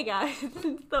 Okay, guys.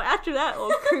 So after that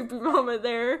little creepy moment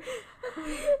there,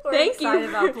 Thank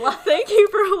you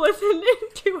for listening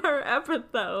to our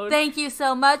episode. Thank you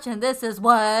so much, and this is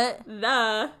What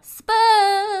the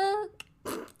Spook.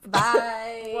 Bye.